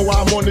don't even know why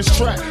I'm on this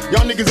track.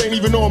 Y'all niggas ain't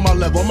even on my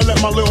level. I'ma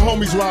let my little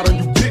homies ride on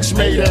you bitch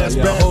made ass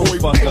bad boy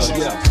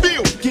bitches.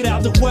 Feel. Get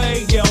out the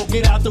way, yo,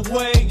 get out the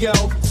way, yo.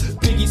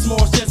 Biggie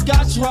Smalls just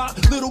got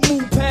dropped. Little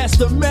move past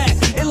the Mac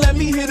and let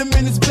me hit him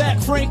in his back.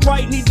 Frank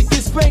White need to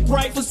get spanked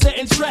right for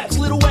setting traps.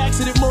 Little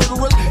accident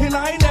murderers, and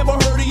I ain't never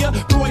heard of ya.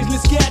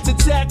 Poisonous cats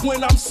attack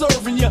when I'm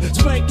serving ya.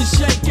 Spank and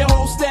shake your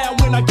whole style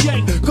when I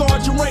gang.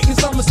 Guard your rank,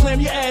 cause I'ma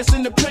slam your ass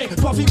in the paint.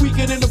 Puffy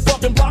weaker than the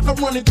fucking block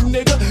I'm running through,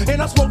 nigga. And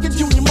I'm smoking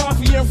Junior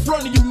Mafia in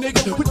front of you,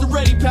 nigga. With the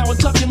ready power,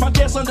 tucking my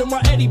gas under my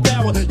Eddie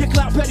Bauer. Your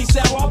clout petty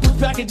sour, I'll put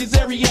packages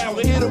every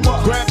hour. Hit 'em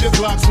up. Grab your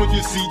blocks when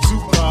you see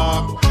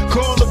Tupac.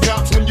 Call the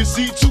cops when you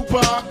see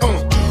Tupac.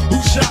 Who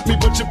shot me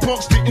but your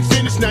punks didn't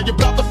finish. Now you're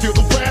about to feel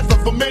the wrath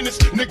of a menace.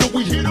 Nigga,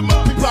 we hit 'em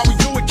up. People how we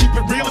do it, keep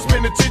it real. It's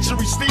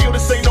penitentiary steel.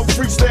 This ain't no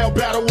freestyle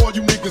battle. All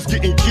you niggas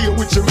getting killed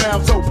with your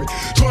mouths open.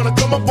 Trying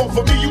to come up off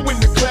of me, you in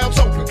the clouds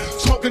open.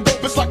 Smoking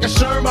dope, it's like a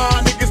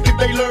Sherman. Niggas think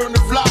they learn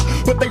to fly.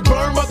 but they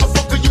burn,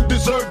 motherfucker, you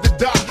deserve to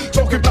die.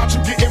 Talking about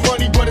you getting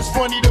money, but it's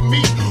funny to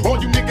me.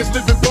 All you niggas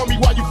living for me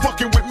while you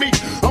fucking with me.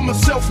 I'm a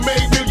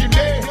self-made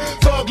millionaire,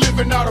 thug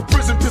living out of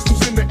prison,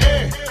 pistols in the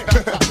air.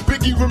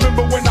 Biggie,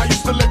 remember when I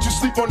used to let you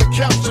sleep on the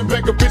couch and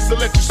beg a bitch to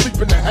let you sleep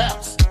in the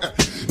house?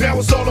 Now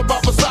it's all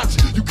about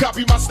Versace, you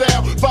copy my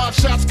style. 5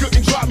 shots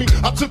couldn't drop me,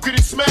 I took it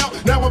and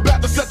smiled. Now I'm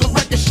about to set the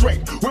record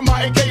straight. With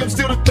my AK, I'm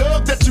still the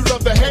thug that you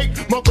love to hate.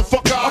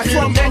 Motherfucker, I hear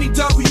I'm from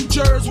NEW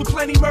Jersey, with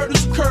plenty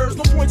murders occurs.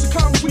 No points of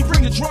comments, we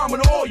bring the drama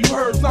to all you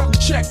heard. Now we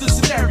check the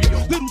scenario.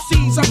 Little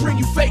C's, I bring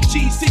you fake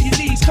G's to your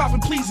knees.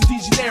 Copping please in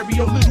these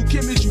scenario. Little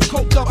Kim, is you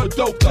coked up or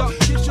doped up?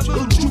 Get your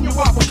little junior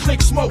whopper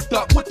click smoked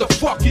up. What the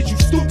fuck is you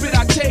stupid?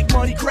 I take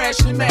money,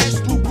 crashing and mash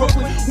through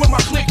Brooklyn. With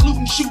my click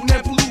looting, shooting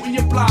and polluting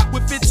your block.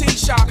 With 15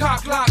 shot,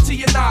 cock lock to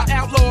your knot.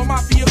 Outlaw,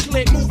 mafia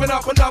click, moving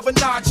up another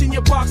notch. In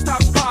your box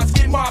top spots,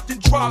 get mopped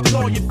and dropped. And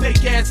all your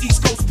fake ass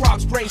East Coast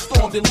props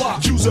brainstormed and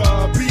locked. Use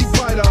a beat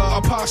writer,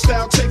 a pop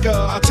style taker.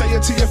 I tell you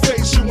to your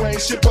face, you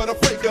ain't shit but a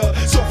faker.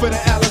 So for the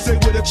Alizé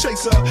with a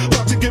chaser,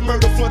 about to get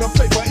murdered for the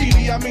paper.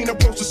 Edie, I mean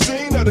approach the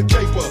scene of the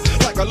caper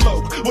like a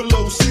loke with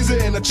low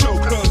Caesar and a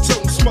choke,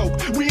 gun-toting smoke.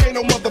 We ain't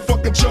no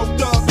motherfucking joke,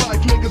 dog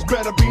life niggas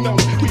better be known.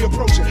 We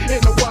approaching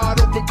in a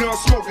wide open gun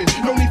smoking.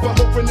 No need for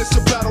hoping it's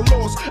a battle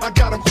lost. I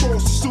got them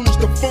crossed as soon as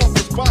the funk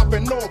was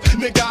popping off.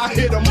 Nigga, I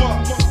hit them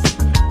up.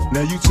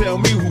 Now you tell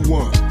me who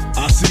won.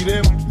 I see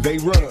them, they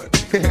run.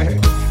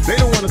 They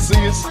don't wanna see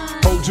us.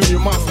 Whole Junior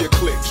Mafia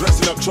clique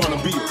dressing up trying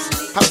to be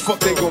us. How the fuck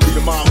they gonna be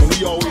the mob when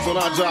we always on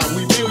our job?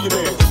 We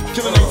millionaires.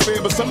 Killing ain't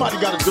fair, but somebody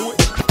gotta do it.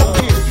 Oh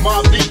yeah,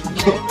 Mob Deep.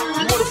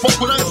 You wanna fuck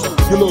with us?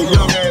 You little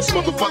young ass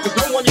motherfuckers.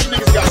 Don't one of you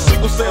niggas got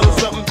sickle cell or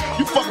something.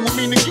 You fucking with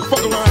me, nigga. You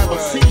fucking around with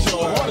a seizure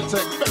or a heart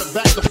attack. You better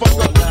back the fuck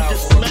up. You get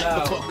smacked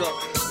the fuck up.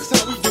 That's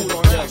how we do it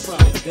on our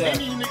side. Any of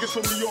you niggas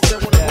from New York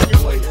that wanna bring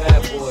it like that,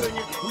 we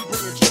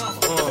bringing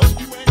drama.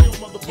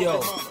 Yo,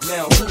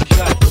 now who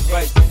got the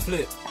right to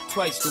flip?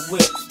 Twice the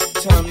whip.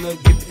 Time to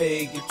get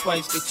paid, get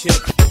twice the chip.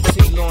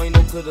 T-Law ain't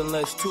no good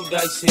unless 2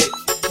 dice hit.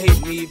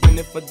 Hate me even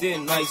if I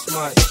didn't ice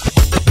my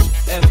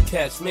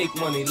F-cats make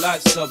money,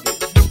 lots of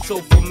it. So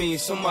for me,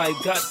 somebody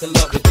got to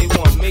love it. They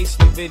want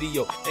Mason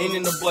video, ain't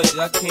in the budget,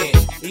 I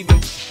can't even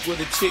with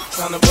a chick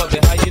trying to rub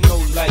it. How you know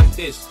like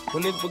this?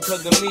 When it's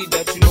because of me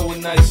that you know what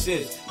nice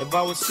is. If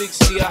I was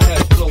 60, I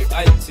had flow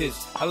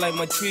itis. I like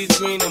my trees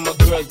green and my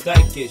girls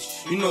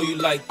dykish. You know you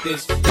like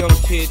this. Young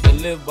kid that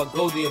live by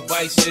Goldie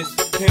advices.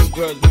 Pimp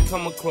girls that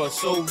come across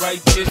so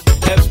righteous.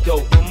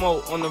 F-dope,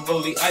 promote on the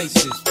rolly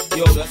ices.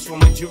 Yo, that's when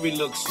my jewelry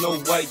looks Snow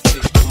White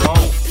bitch. Come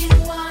on.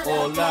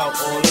 All out,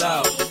 all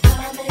out.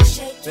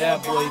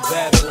 Bad boy,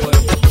 bad boy.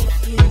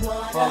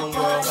 Harlem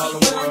world.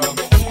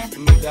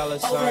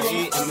 $$sign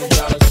E,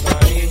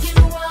 $$sign E.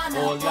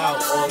 All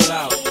out, all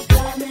out.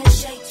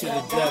 To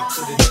the depth,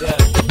 to the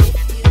depth.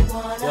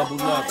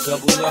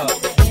 Double up.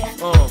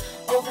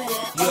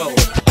 Yo,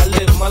 I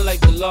live my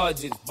life the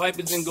largest.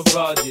 Vipers in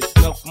garages.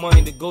 Enough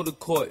money to go to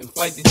court and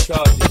fight the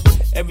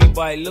charges.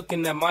 Everybody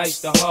looking at my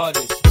ice the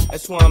hardest.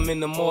 That's why I'm in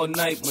them all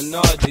night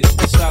menages.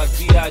 Besides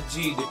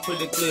B.I.G., the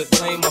critically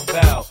acclaim, I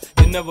bow.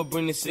 They never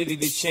bring the city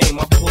to shame.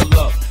 I pull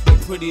up the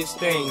prettiest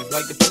things,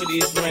 like the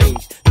prettiest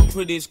range, the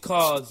prettiest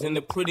cars, and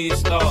the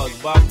prettiest stars.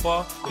 By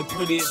far, the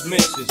prettiest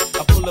misses.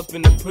 I pull up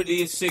in the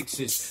prettiest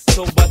sixes.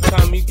 So by the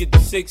time you get the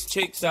 6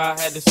 chicks, I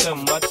had the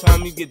 7. By the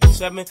time you get the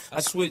 7, I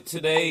switch to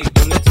the 8.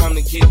 When it's time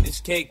to get this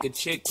cake, a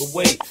chick will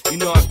wait. You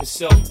know I can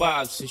sell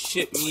 5, so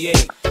ship me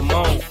 8. Come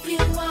on,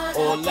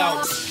 all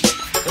out.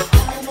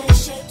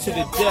 To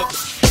the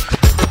depths.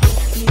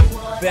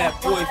 Bad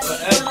boy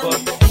forever.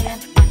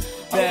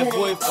 Bad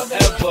boy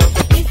forever.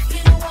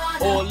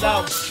 All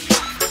out.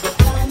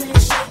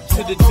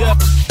 To the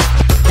depths.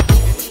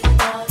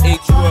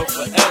 H-World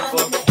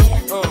forever.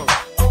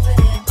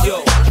 Yo,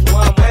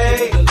 why am I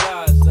envy the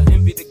lies? I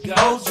envy the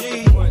guys.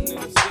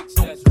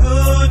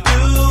 Could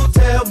you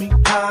tell me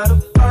how to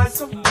find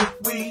some good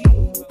weed?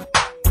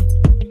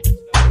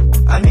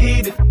 I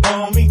need it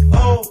on me,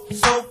 oh,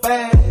 so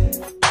bad.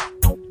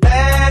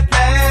 That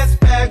last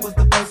bag was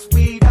the best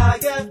weed I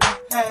ever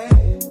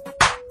had.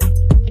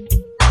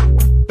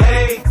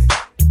 Eggs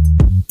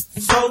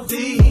so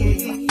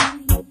deep,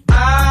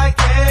 I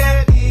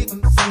can't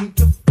even see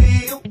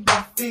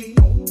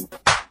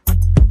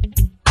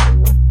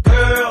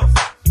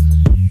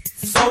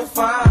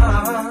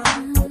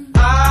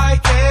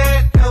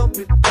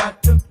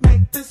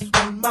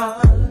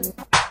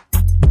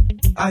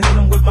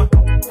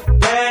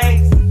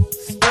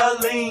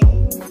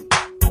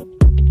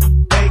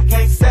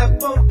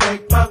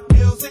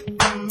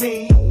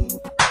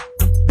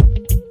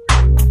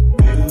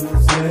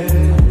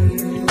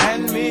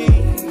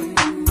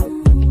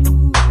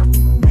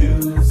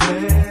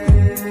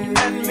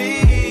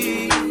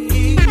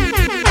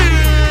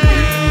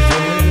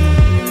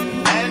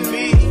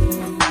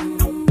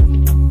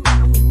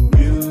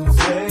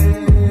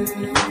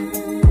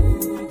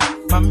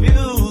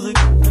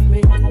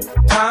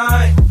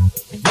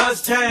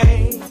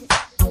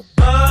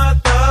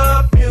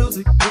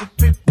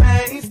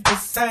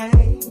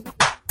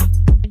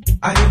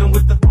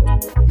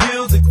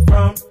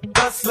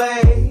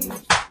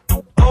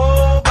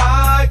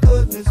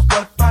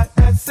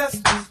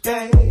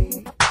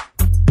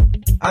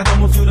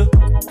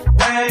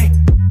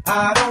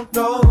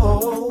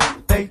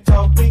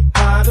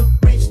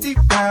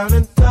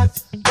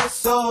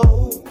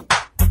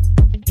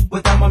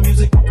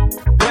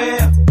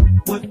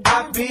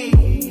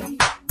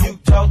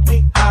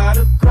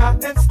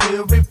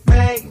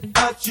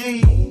G.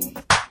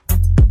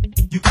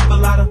 You keep a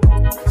lot of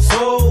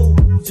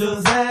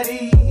soldiers at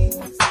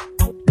ease.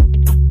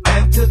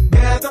 And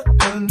together,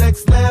 the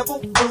next level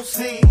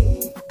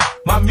proceed.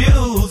 My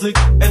music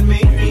and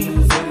me.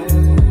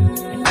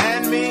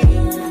 And me.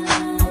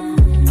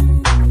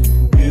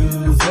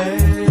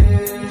 Music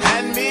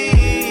and me.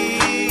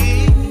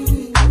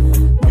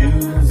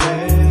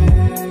 Music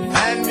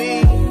and me.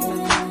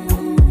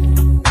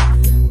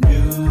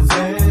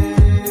 Music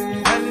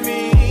and me.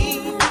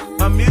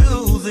 My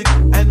music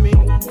and me.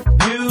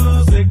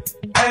 Music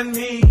and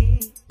me.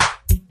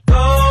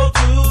 Go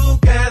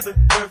together,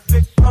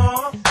 perfect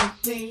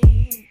harmony.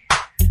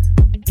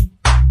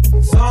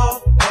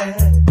 Soft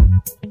and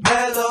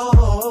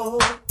mellow.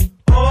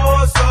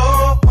 Oh, so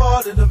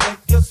hard to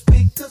make your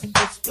speakers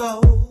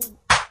explode.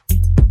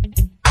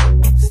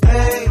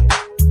 Stay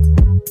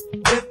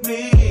with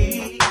me,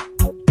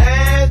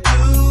 and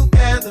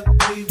together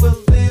we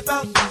will live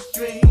out this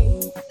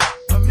dream.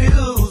 My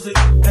music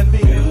and me.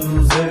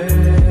 Music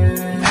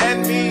and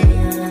me.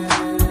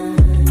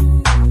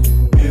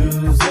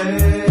 Music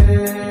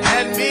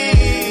and me.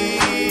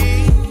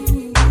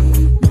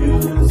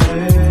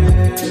 Music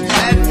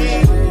and me.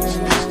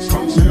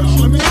 Come here,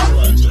 let me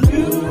holler at you.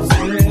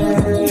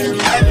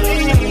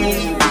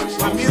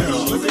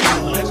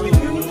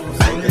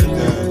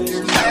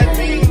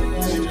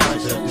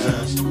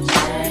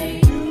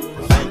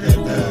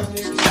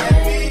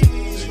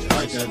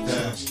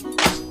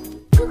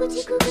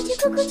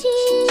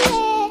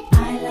 I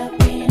love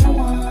being a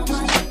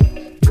woman.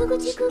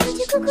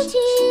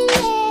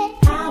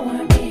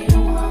 Power being a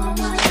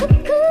woman.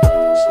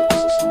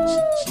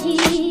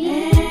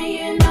 And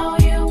you know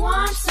you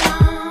want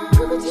some.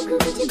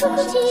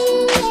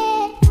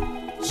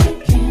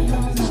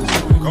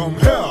 Come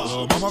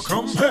here, mama,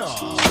 come here.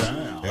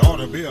 There ought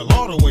to be a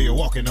lot of way you're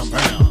walking them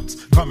pounds.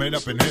 Coming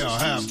up in here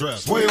half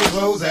dressed. Where your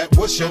clothes at?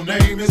 What's your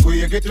name? Is where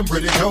you get them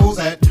pretty toes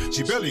at.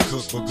 She barely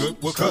cook for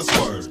good with cuss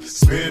words.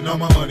 Spend all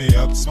my money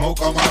up,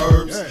 smoke all my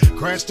herbs.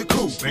 Crash the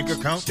coupe, bank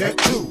account that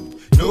too.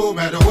 No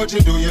matter what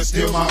you do, you're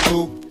still my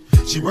boo.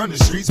 She run the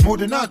streets more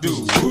than I do.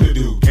 Who to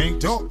do?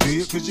 Can't talk to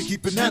you cause you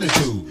keep an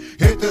attitude.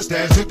 Hit the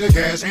stash, hit the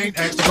cash, ain't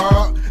extra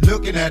bar.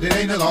 Looking at it,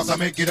 ain't a loss, I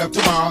make it up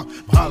tomorrow.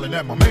 I'm hollering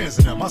at my mans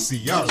and them, I see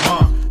y'all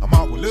tomorrow. I'm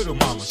out with little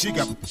mama, she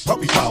got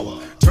puppy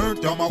power.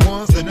 Turned on my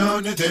ones to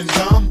none and then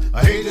some.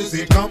 I hate to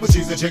see it come, but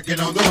she's a chicken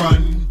on the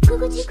run.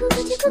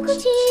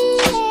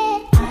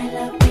 I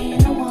love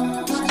being a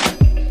woman.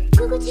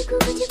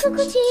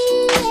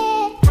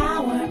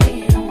 Power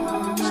being a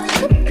woman.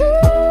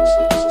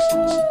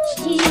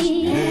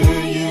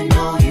 Yeah, you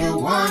know you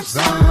want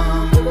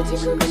some.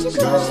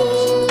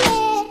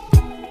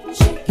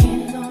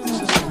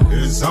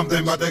 There's something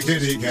about that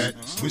kitty cat.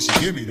 Wish she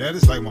give me that,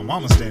 it's like my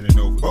mama standing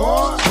over.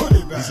 Boy, put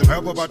it back. Need some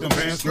help about them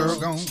pants, girl,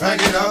 gon'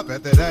 pack it up.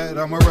 After that,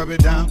 I'ma rub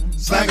it down,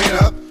 slap it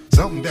up.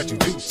 Something that you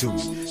do to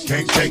me,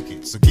 can't take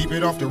it. So keep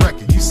it off the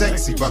record, you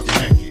sexy bucket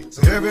naked.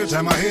 So every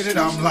time I hit it,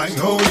 I'm like,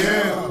 oh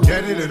yeah.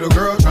 Daddy, little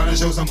girl, trying to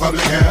show some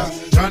public hair.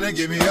 Trying to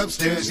get me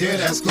upstairs, yeah,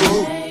 that's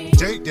cool.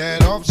 Take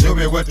that off, show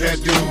me what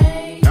that do.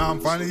 Now I'm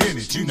finally in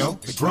it, you know,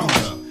 the grown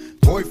up.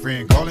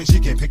 Boyfriend calling, she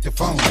can't pick the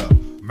phone up.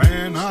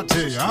 Man, I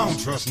tell you, I don't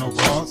trust no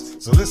bras.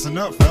 So listen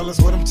up, fellas,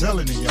 what I'm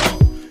telling to y'all.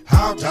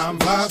 How time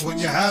flies when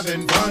you're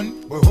having fun.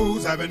 Well,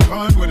 who's having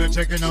fun with a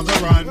chicken on the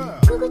run?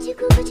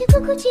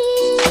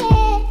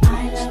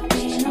 I love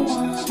being a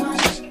woman.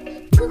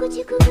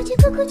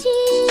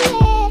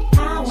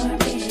 Power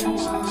being a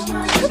woman.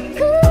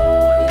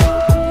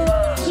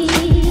 And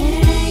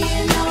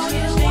you know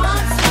you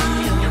want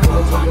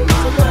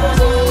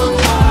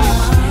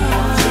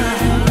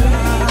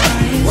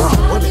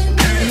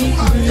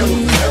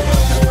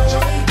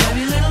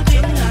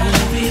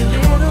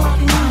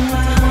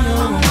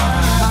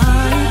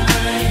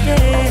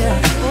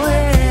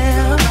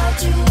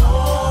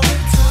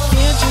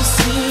Can't you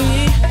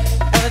see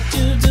what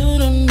you do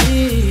to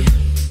me?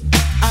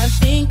 I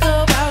think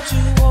about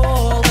you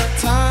all the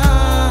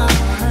time.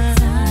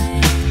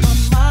 My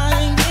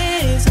mind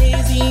is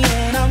hazy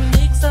and I'm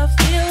mixed up,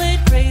 feeling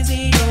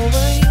crazy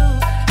over you.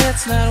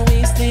 Let's not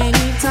waste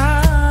any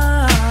time.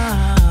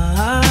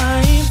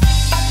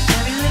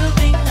 Every little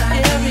thing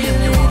I do, every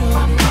little thing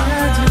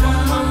I do.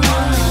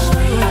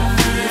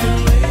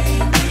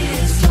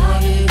 It's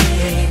driving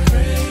me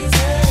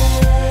crazy.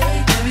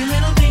 Every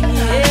little thing I do,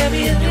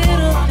 every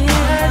little thing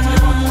I do.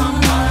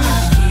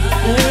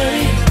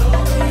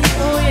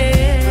 Oh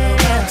yeah.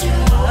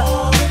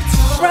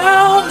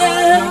 Round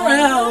and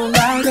round, I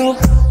know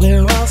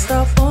we're all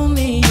stuff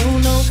only you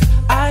know.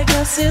 I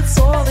guess it's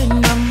all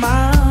in my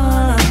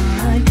mind.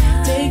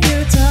 Take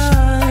your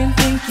time,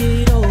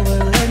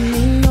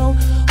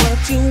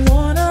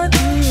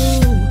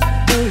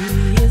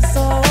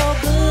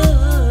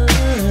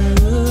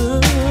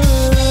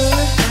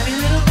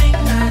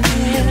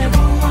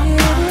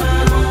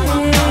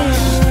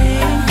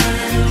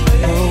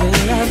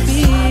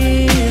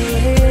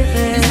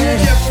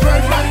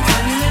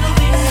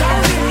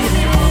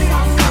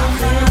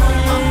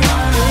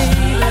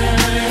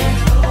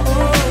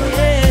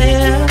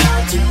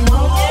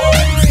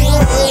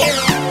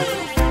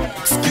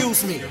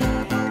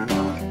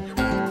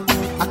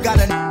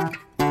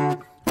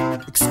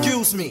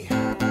 Excuse me,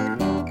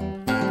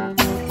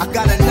 I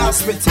got an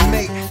announcement to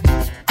make.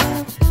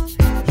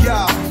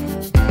 Yo,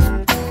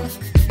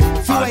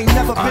 if you ain't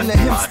never been to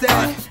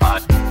Hempstead,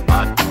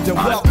 then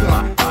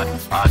welcome.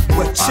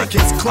 Where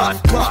chickens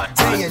cluck cluck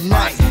day and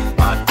night.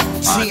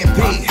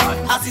 G&B.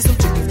 I see some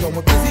chickens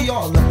going crazy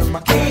all up in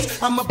my cage.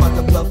 I'm about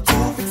to plug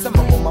two, fix them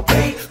up on my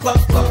plate. Cluck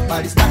cluck,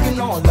 body's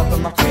knocking all up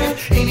in my crib.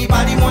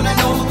 Anybody wanna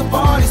know the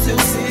party's still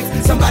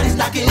sick? Somebody's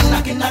knocking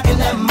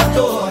at my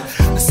door.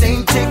 The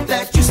same chick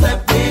that you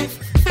slept with.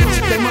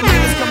 She think my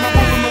niggas coming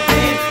home from my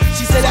bed.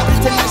 She said after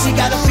tonight she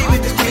gotta be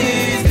with the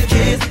kids.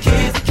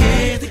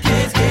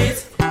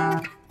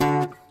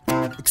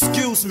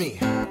 Excuse me,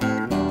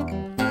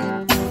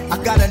 I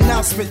got an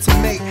announcement to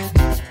make.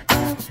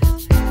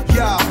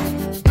 Yo,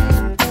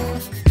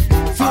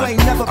 if you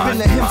ain't never been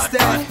to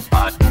Hempstead,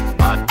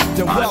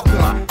 then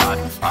welcome.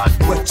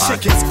 Where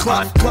chickens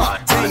cluck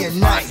cluck day and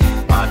night.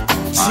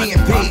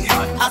 G&B.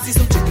 I see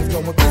some chickens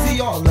going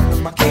crazy all up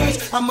in my cage.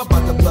 I'm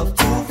about to plug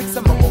two, fix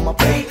them up on my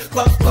plate.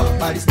 Cluck cluck,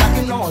 body's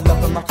knocking all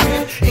up in my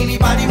crib.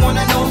 Anybody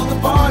wanna know the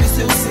party's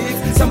still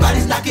sick?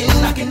 Somebody's knocking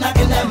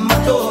at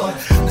my door.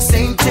 The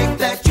same chick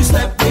that you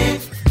slept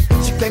with.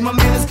 She claimed my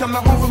man is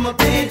coming home from her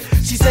bed.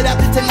 She said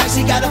after tonight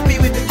she gotta be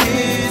with the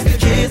kids.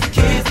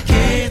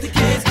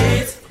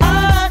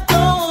 I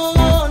don't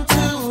want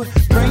to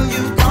bring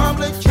you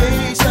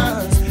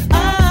complications.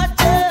 I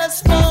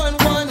just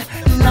want one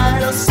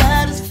night of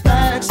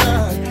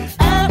satisfaction.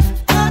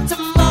 After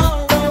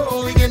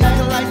tomorrow we can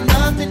act like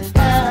nothing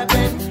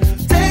happened.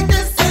 Take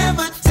this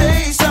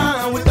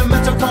invitation with the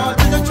metro card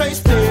to the train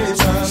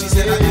station. She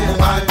said I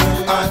do.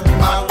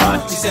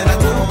 She said I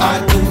do.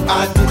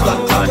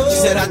 Cluck cluck. She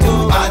said I do.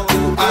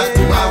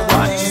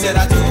 She said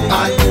I do.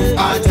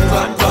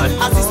 Cluck cluck.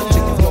 I see some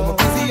chickens going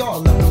crazy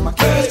all up in my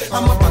cage.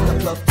 I'm about to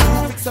plug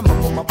two, fix them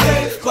up on my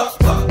plate. Cluck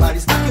cluck,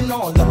 body's knocking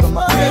all up in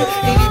my crib.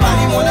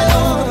 Anybody wanna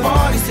know the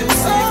party's still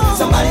sick?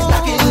 Somebody's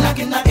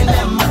knocking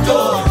at my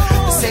door.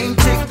 The same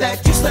chick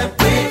that you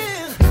slept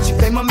with. She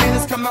claimed my man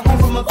is coming home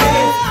from her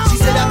bed. She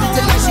said after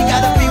tonight she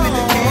gotta be with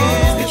the kids.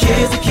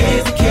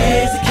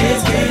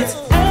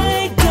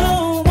 I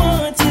don't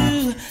want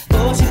to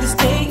force you to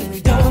stay if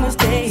you don't wanna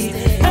stay.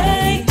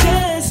 I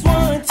just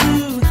want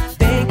to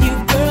thank you,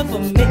 girl, for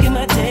making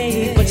my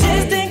day. But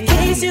just in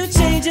case you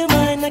change your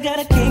mind, I got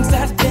a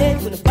king-size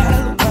bed with a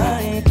bottle of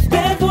wine.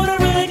 Bad for the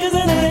ride, cause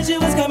I know that you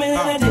was coming and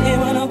I didn't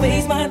wanna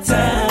waste my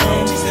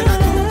time. She said I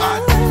do.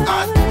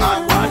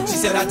 She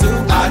said I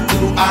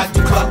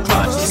do, cluck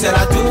cluck. She said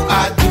I do,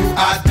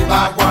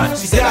 I want.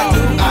 She said I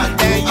do,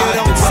 and you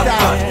don't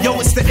stop. Yo,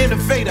 it's the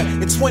innovator.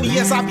 In 20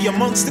 years, I'll be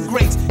amongst the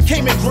greats.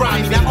 Came in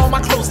grimy, now all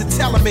my clothes are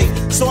telling-made.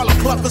 So all the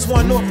cluckers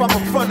wanna know if I'm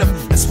in front of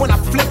them. That's when I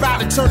flip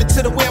out and turn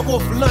into the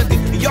werewolf of London.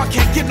 And y'all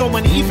can't get no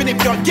money, even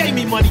if y'all gave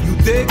me money, you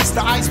dig? It's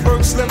the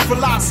iceberg slim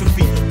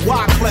philosophy.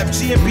 Wyclef,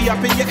 G&B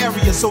up in your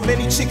area. So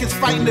many chickens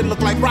fighting that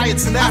look like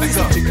riots in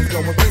Attica. Chickens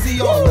going crazy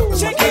all up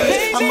in my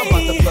cage. I'm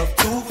about to plug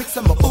two, fix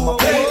them up on my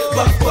plate.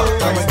 Cluck cluck,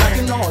 body's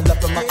knocking all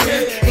up in my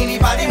crib.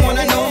 Anybody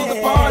wanna know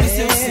the party's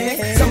still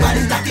sick?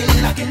 Somebody's knocking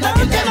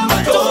at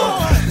my door.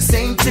 The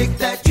same chick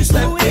that you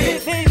slept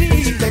with.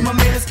 She claimed my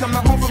man is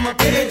coming home from her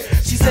bed.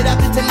 She said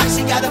after tonight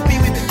she gotta be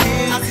with the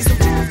kids. I see some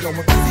chickens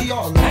going crazy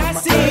all over my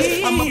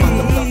crib. I'm about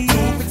to plug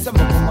two, fix them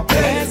up on my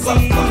plate.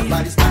 Cluck cluck,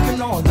 body's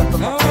knocking all up in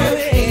my crib.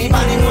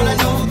 Anybody wanna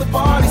know the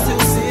party's still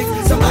sick?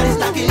 Somebody's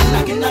knocking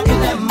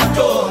at my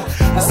door.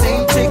 The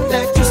same chick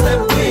that you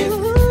slept with.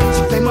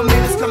 She claimed my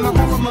man is coming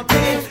home from her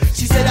bed.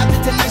 She said after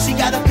tonight she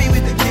gotta be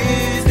with the kids.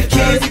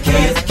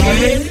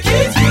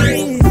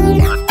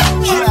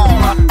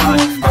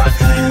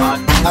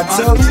 I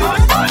told you.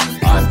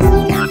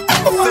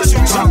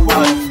 Official jump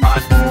on.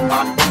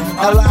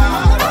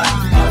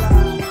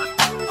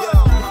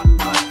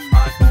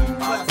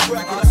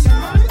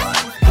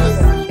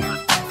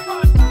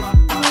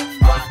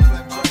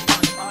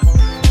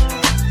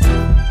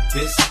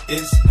 This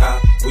is how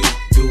we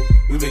do.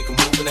 We make a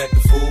move and act the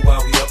fool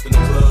while we up in the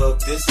club.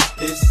 This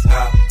is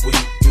how we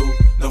do.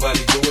 Nobody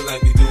do it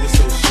like we do it,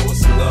 so show us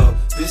some love.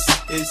 This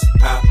is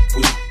how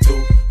we do.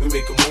 We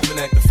make a move and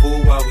act the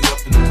fool while we up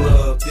in the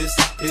club. This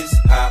is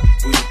how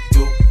we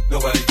do.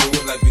 Nobody do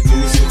it like we do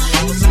it, so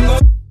show us some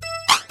love.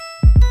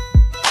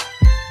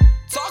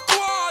 Talk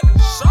one,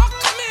 shock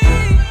me.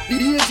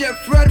 DJ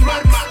Fred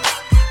Max,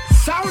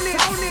 sound it.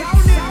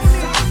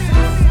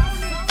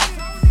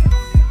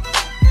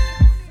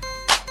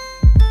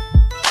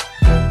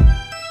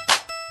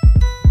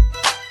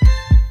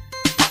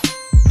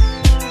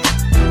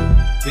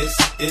 This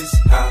is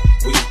how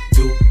we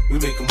do. We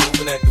make a move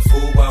and act the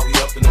fool while we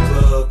up in the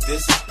club.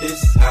 This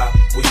is how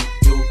we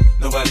do.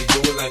 Nobody do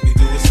it like we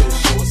do it, so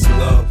show us some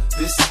love.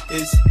 This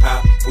is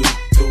how we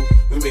do.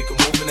 We make a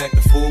move and act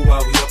the fool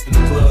while we up in the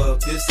club.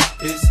 This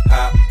is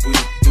how we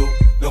do.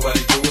 Nobody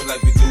do it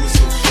like we do it,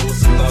 so show us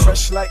some love.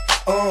 Fresh like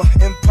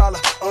Impala,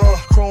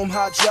 chrome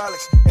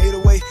hydraulics,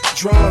 808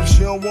 drums.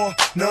 You don't want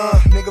none,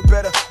 nigga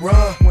better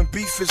run. When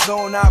beef is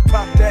on, I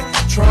pop that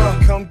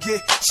trunk. Come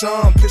get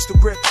some pistol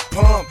grip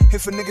pump.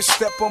 If a nigga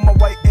step on my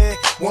white air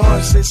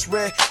ones, it's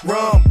red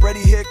rum.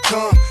 Ready, here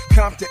come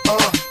Compton,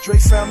 Dre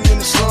found me in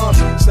the slums,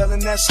 selling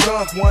that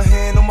skunk. One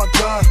hand on my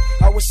gun.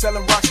 I was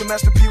selling rocks and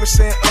Master P was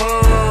saying,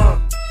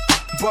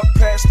 buck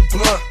past the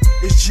blunt.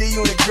 It's G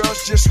on the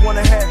girls just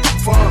wanna have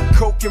fun.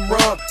 Coke and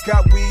rum,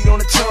 got weed on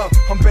the tongue.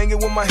 I'm banging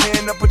with my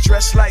hand up a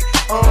dress like,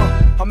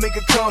 I make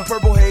it come.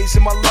 Purple haze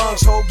in my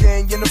lungs, whole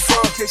gang in the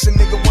front, case a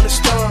nigga wanna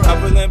stun. I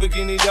put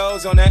Lamborghini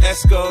doors on that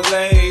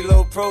Escalade.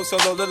 Low pro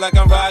solo, look like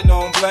I'm riding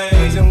on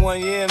blades. In 1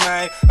 year,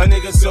 man, a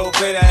nigga so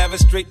great. I have a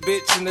straight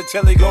bitch in the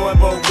telly going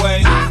both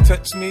ways.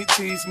 Touch me,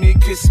 tease me,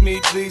 kiss me,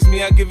 please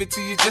me. I give it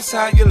to you just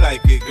how you like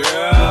it,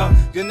 girl.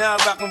 You're now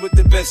rocking with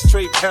the best.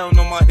 Straight pound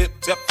on my hip,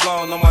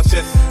 Teflon on my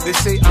chest. They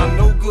say I'm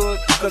no good,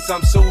 cause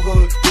I'm so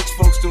hood. Rich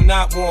folks do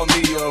not want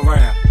me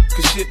around.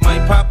 Cause shit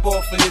might pop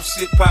off, and if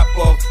shit pop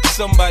off,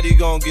 somebody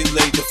gon' get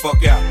laid the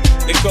fuck out.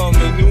 They call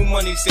me new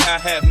money, say I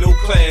have no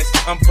class.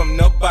 I'm from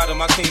the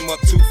bottom, I came up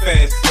too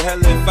fast. The hell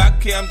if I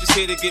care, I'm just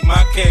here to get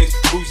my cash.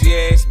 Bougie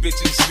ass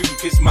bitches, you can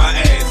kiss my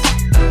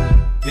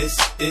ass. This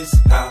is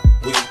how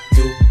we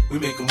do. We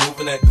make a move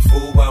and act the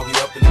fool while we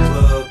up in the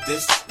club.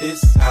 This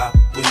is how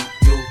we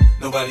do.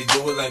 Nobody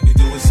do it like we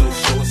do it, so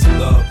show us some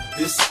love.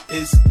 This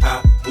is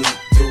how we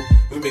do.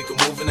 We make a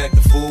move and act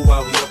the fool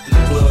while we up in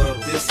the club.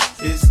 This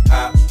is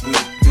how we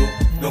do.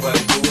 Nobody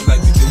do it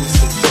like we do it,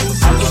 so show us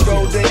some love. I just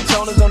roll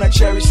Daytonas on that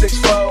cherry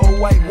 6-4.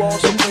 White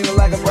walls so clean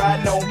like I'm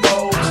riding on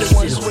roads. It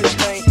one switch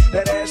lane,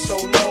 that ass so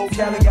low.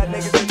 Cali got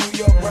niggas in New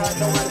York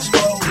riding on the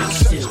stroll.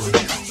 Touch me,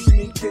 tease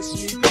me, kiss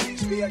me,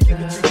 please me. I give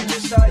it to you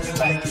just how you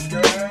like it,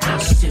 girl. I'm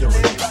still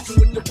rocking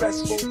with the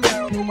best foot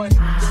down on my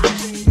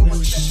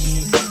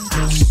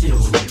still you.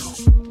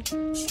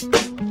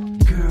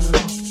 Girl,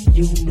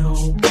 you know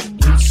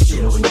I'm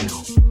still you.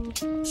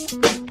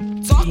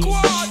 Talk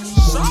one,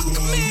 shock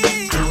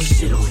me. I'm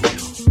still you.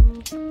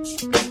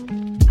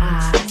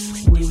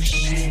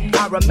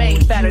 I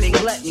remain fatter than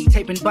gluttony,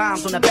 taping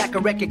bombs on the back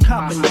of record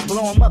companies.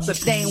 Blow them up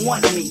if they ain't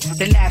want me.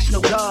 The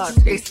National Guards,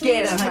 they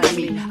scared of hunting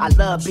me. I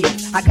love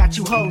beef, I got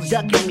you hoes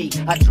ducking me.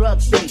 I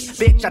drug thief,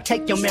 bitch, I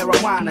take your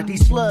marijuana.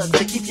 These slugs,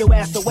 they keep your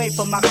ass away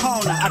from my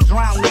corner. I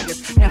drown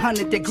niggas in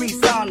 100-degree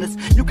saunas.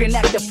 You can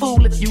act a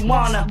fool if you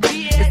wanna.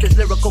 It's this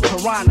lyrical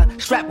piranha,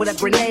 strapped with a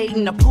grenade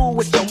in the pool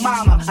with your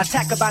mama.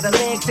 Attack her by the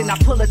legs and I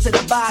pull her to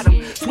the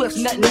bottom. Swift's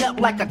nutting up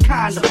like a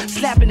condom.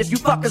 Snapping if you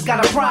fuckers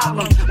got a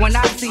problem. When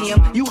I see him,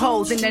 you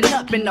hoes in the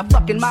up in the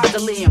fucking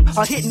mausoleum,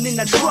 or hitting in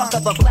the truck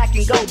of a black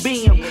and gold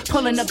beam,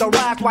 pulling the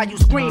garage while you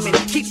screaming.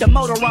 Keep the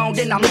motor on,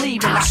 then I'm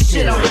leaving. I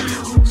shit on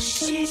you.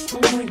 Shit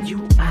on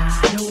you. I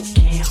don't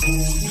care who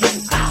you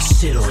are. I'll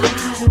sit on you.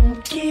 I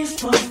don't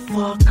give a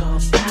fuck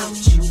about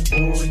you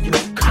or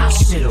your car. I'll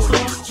sit on you.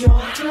 Fuck your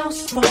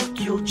house, fuck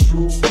your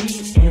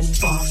jewelry, and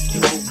fuck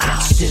your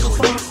I'll sit on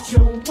you. Fuck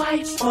your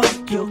wife,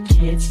 fuck your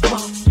kids,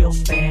 fuck your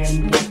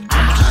family.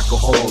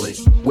 Alcoholic,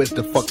 with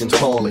the fucking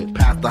toilet,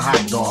 past the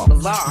hot dog.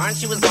 Bizarre,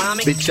 aren't you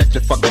Islamic? Bitch, shut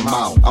your fucking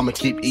mouth. I'ma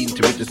keep eating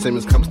till Richard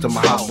Simmons comes to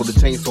my house with a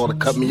chainsaw to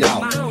cut me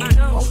out.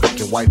 My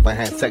fucking wife, I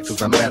had sex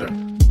since I met her.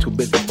 Too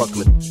busy fucking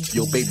with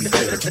your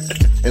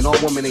babysitter. And all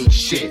women ain't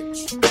shit.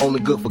 Only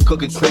good for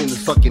cooking, cleaning, and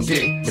sucking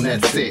dick. And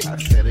that's it.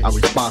 I'm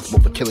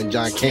responsible for killing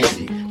John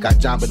Candy. Got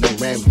John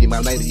Benet Ramsey,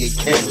 my 98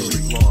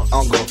 Camry. I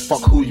don't give a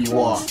fuck who you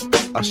are.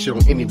 I shit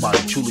on anybody,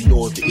 truly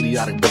yours, the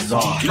idiotic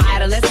bizarre. My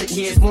adolescent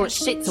years weren't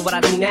shit to what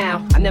I do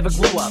now. I never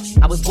grew up,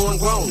 I was born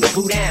grown,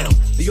 grew down.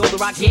 The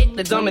older I get,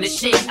 the dumber the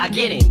shit I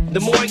get in.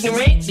 The more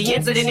ignorant the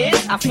incident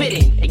is, I fit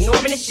in.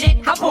 Ignoring the shit,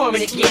 how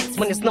boring it gets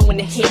when there's no one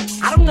to hit.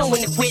 I don't know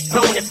when to quit,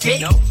 throwing a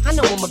fit. I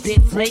know I'm a bit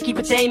flaky,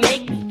 but they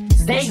make me.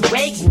 It's they who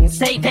wake me and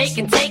say they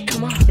can take.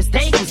 Come on, it's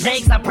they whose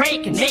legs I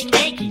break and make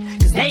achy.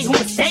 Cause they who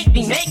mistake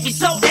me make me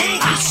so angry.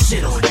 I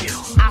shit on you.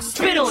 I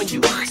spit on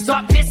you.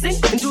 Start pissing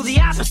and do the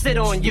opposite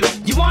on you.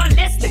 You wanna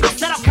listen? I'll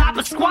set up cop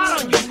a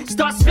squad on you.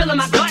 Start spilling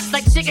my guts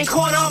like chicken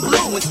cordon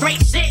bleu. And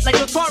straight shit like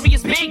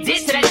Notorious Big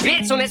did to that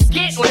bitch on that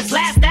skit on his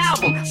last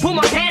album. Pull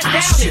my pants down. I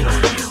shit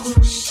on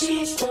you.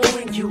 Shit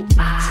on you.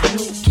 I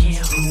don't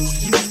care who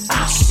you are.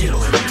 I shit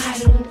on you. I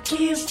don't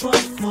give a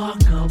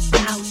fuck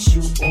about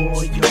you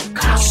or your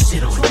car. I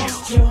shit on you.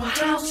 Fuck your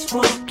house,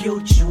 fuck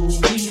your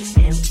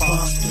jewelry, and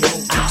fuck your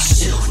I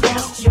shit on you.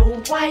 Fuck your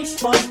wife,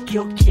 fuck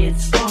your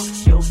kids,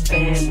 fuck your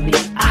family.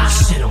 I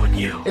shit on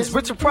you. Is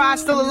Richard Pryor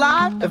still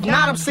alive? If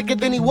not, I'm sicker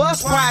than he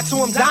was prior to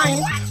him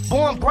dying.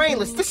 Born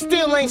brainless, this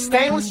steel ain't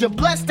stainless. Your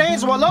blood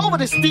stains are all over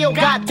the steel,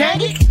 god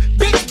dang it.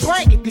 Bitch,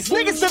 bring it. These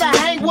niggas that I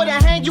hang with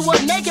and hang you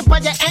up naked by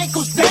your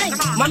ankles, dang.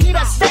 My need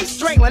I stay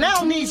strangling, I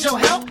don't need your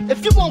help.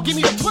 If you won't give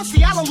me the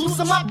pussy, I don't lose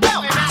my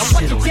belt. I'm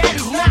what your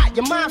daddy's not,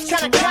 your mom's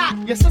kinda cock.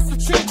 Your sister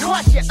team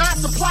crush, your aunt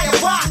supply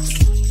of rocks.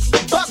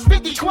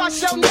 $150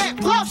 cross your neck,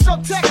 blow your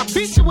tech. I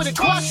beat you with it,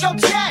 cross your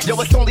check. Yo,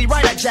 it's only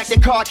right I jack the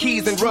car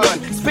keys and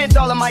run. Spent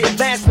all of my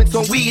advancements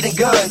on weed and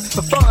guns.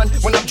 For fun,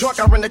 when I'm drunk,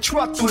 I run the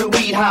truck through the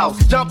weed house.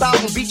 Jump out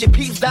and beat your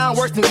peeps down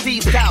worse than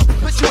Steve's out.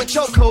 Put you in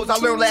chokeholds I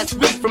learned last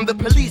week from the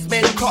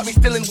policeman who caught me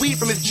stealing weed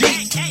from his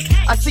Jeep.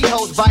 I see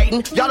hoes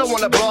biting. Y'all don't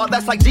wanna brawl,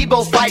 that's like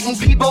Debo fighting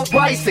Peebo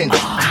Bryson.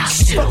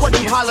 Fuck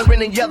what you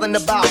hollering and yelling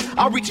about.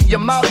 I'll reach in your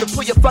mouth and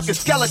pull your fucking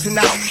skeleton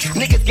out.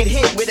 Niggas get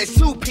hit with a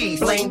two-piece,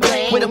 bling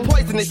bling, with a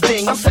poisonous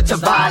thing. I'm such a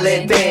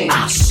violent thing.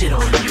 I'll shit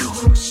on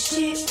you.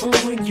 Shit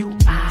on you.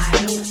 I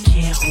don't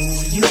care who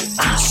you are.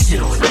 I'll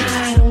shit on you.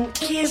 I don't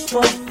give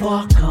a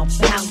fuck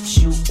about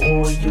you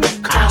or your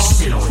car. I'll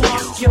shit on you.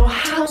 Fuck your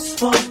house,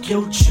 fuck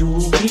your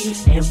jewelry,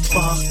 and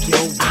fuck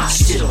your wife. I'll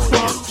shit on you.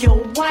 Fuck your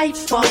wife,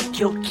 fuck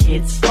your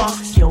kids, fuck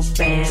your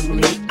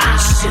family. I'll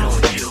shit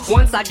on you.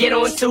 Once I get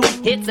on two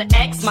hits of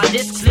X, my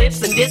disc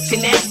slips and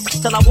disconnects.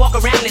 Till I walk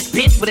around this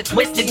bitch with a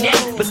twisted neck,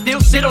 but still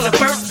sit on the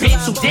first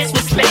bitch who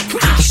disrespect.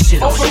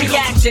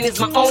 Overreaction is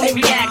my only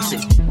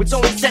reaction, which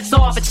only sets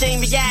off a chain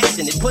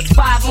reaction. It puts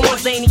 5 more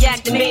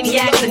zaniac than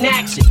maniacs in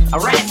action. A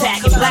rat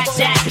pack and black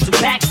jackets who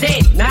packs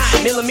in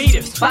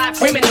 9mm. 5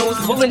 criminals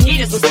pulling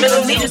heaters and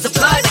spilling liters of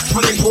blood.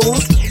 Swimming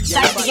pools,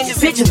 type the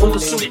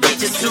individuals shoot at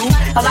bitches too.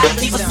 A lot of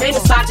people say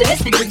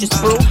misogynistic, which is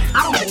true.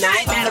 I don't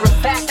deny it, matter of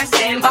fact, I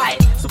stand by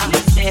it. So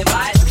please stand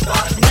by it.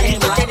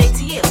 Stand by it.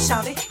 ATL,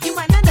 shout it. You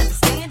might not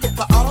understand it,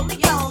 but all of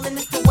y'all, and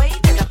it's the way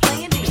that I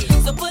planned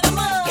it. So put 'em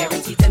up.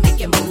 Guaranteed to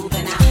make it move,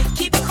 and I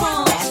keep it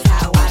calm. That's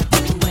how I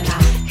do when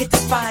I hit the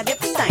spot.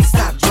 Everything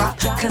stop, drop.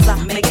 Cause I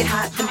make it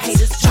hot. Them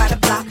haters try to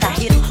block. I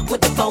hit 'em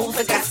with the bowls.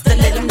 I got to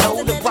let 'em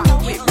know the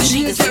rock with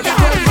Rashida's the dog.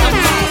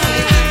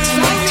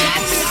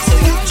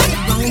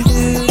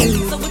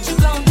 So what you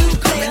gon' do,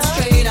 Coming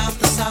straight out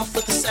the south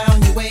with the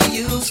sound you ain't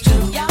used to.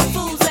 Y'all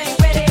fools ain't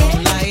ready.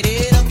 Light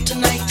it up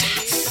tonight.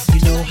 You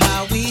know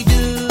how we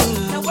do.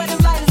 Now where the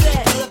lighters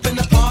at? Pull up in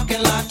the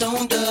parking lot,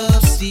 don't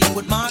dub. See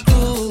with my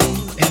crew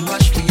and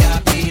rush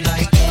VIP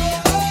like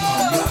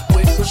come rock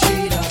with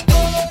Rashida.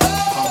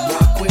 Come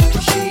rock with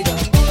Rashida.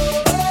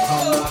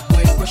 Come rock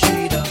with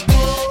Rashida.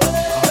 Come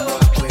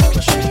rock with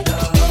Rashida.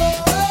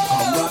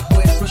 Come rock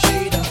with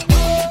Rashida.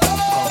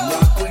 Come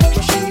rock with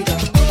Rashida.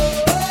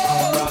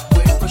 Come rock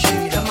with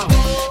Rashida.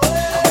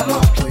 Come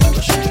rock with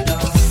Rashida.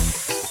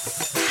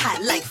 Hot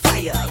like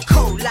fire,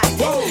 cold like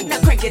that. Now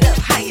crank it up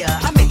higher.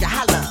 I make you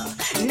holler.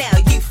 Now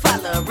you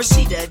follow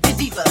Rashida, the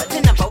diva, the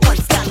 #1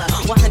 scholar.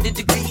 100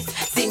 degrees.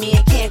 See me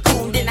in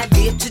Cancun, then I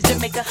dip to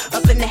Jamaica,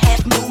 up in the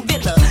Half Moon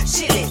Villa,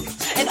 chillin'.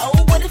 And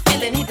oh, what a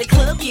feeling! Hit the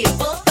club, yeah,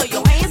 fuck. Throw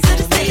your hands to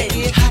the ceiling.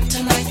 Get hot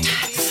tonight.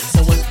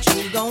 So what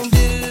you gon'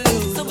 do?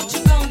 So what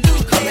you gon' do?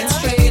 Coming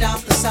straight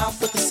out the south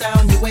with the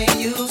sound you ain't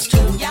used to.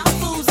 Y'all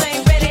fools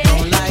ain't ready.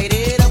 Don't light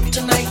it up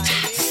tonight.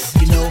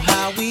 You know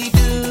how we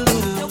do.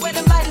 Now where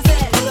the lighters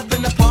at? Pull up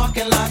in the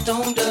parking lot,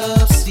 don't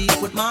dub. Sleep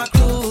with my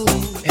crew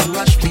and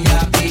rush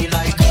VIP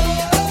like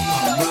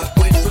come rock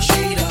with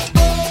Rashida.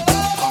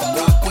 Come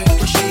rock with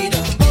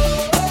Rashida.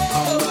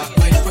 Come rock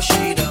with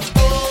Rashida.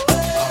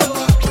 Come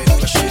rock with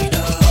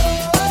Rashida.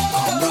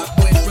 Come rock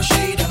with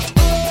Rashida.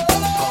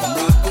 Come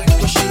rock with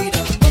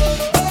Rashida.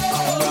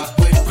 Come rock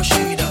with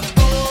Rashida.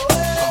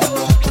 Come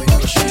rock with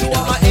Rashida. To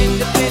all my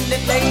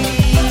independent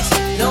ladies,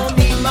 don't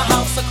need my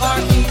house or car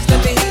keys. Let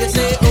me hear you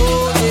say, oh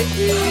yeah,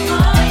 yeah.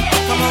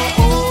 Come on,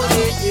 oh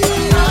yeah,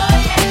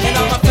 yeah. And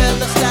all my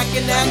fellas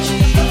stacking that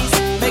cheese,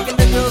 making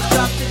the girls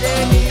drop to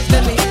their knees.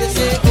 Let me hear you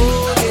say, oh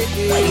yeah,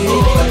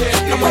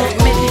 yeah. Come on,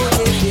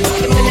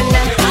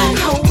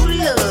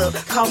 hold up.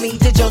 Call me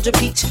the Georgia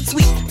Peach,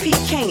 sweet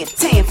pecan,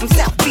 tan from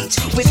South Beach,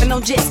 whipping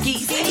on jet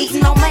skis,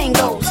 eating on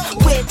mangoes.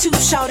 Where to,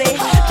 shorty?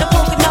 The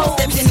poker nose.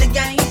 Steps in the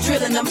game,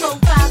 drilling them. 4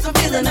 5s, I'm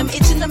feeling them,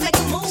 itching to make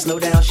a move. Slow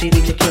down, shit,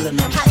 you're killing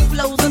them. Hot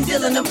flows, I'm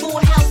dealing them. Full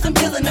house, I'm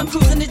killing them.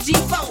 Cruising the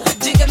G4,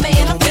 Jigga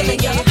man, I'm feeling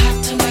you.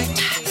 Hot tonight.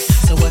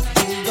 So what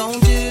you gon'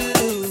 do?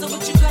 So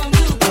what you gon'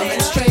 do? Coming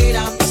straight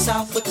out the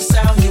south with the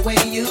sound you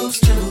ain't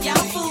used to.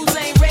 Y'all fools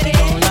ain't ready.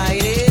 Don't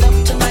light it up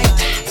tonight.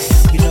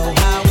 You know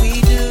how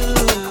we do.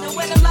 Now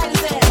where the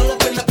lighters at? Pull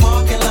up in the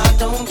parking lot,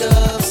 don't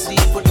dub.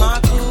 Sleep with my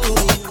crew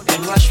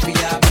and rush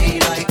VIP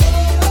like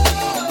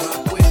come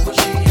rock with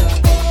Rashida.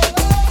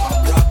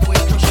 Come rock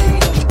with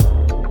Rashida.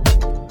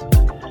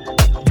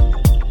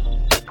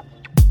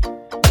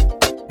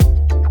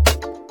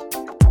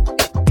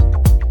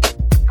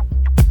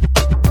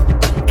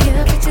 Get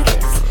up into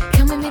this.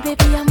 Come with me,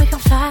 baby, I'll make 'em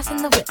fast in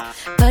the whip.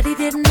 But he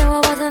didn't know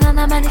I wasn't on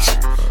the money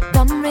ship.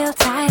 Bum real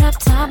tight up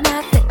top,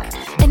 not thick.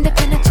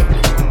 Independent chick.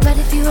 But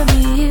if you were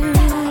me,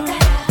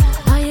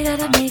 all you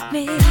gotta make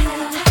me.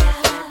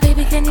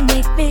 Baby, can you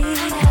make me?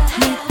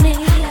 Make me,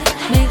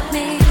 make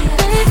me,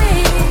 baby.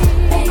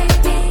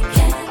 Baby,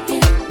 can you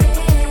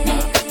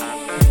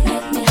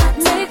make me hot?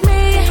 Make me.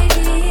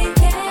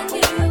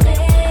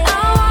 I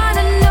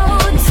wanna know,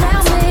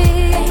 tell me.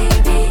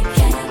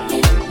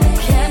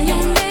 Can you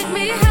make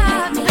me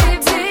hot,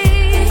 baby?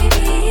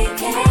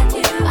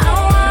 I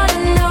wanna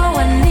know,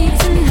 I need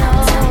to know,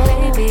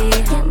 baby.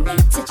 You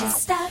need to just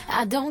stop.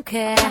 I don't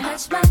care. How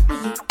much money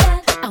you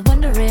got? I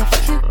wonder if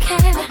you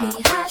can.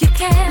 You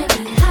can.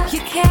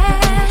 You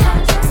can.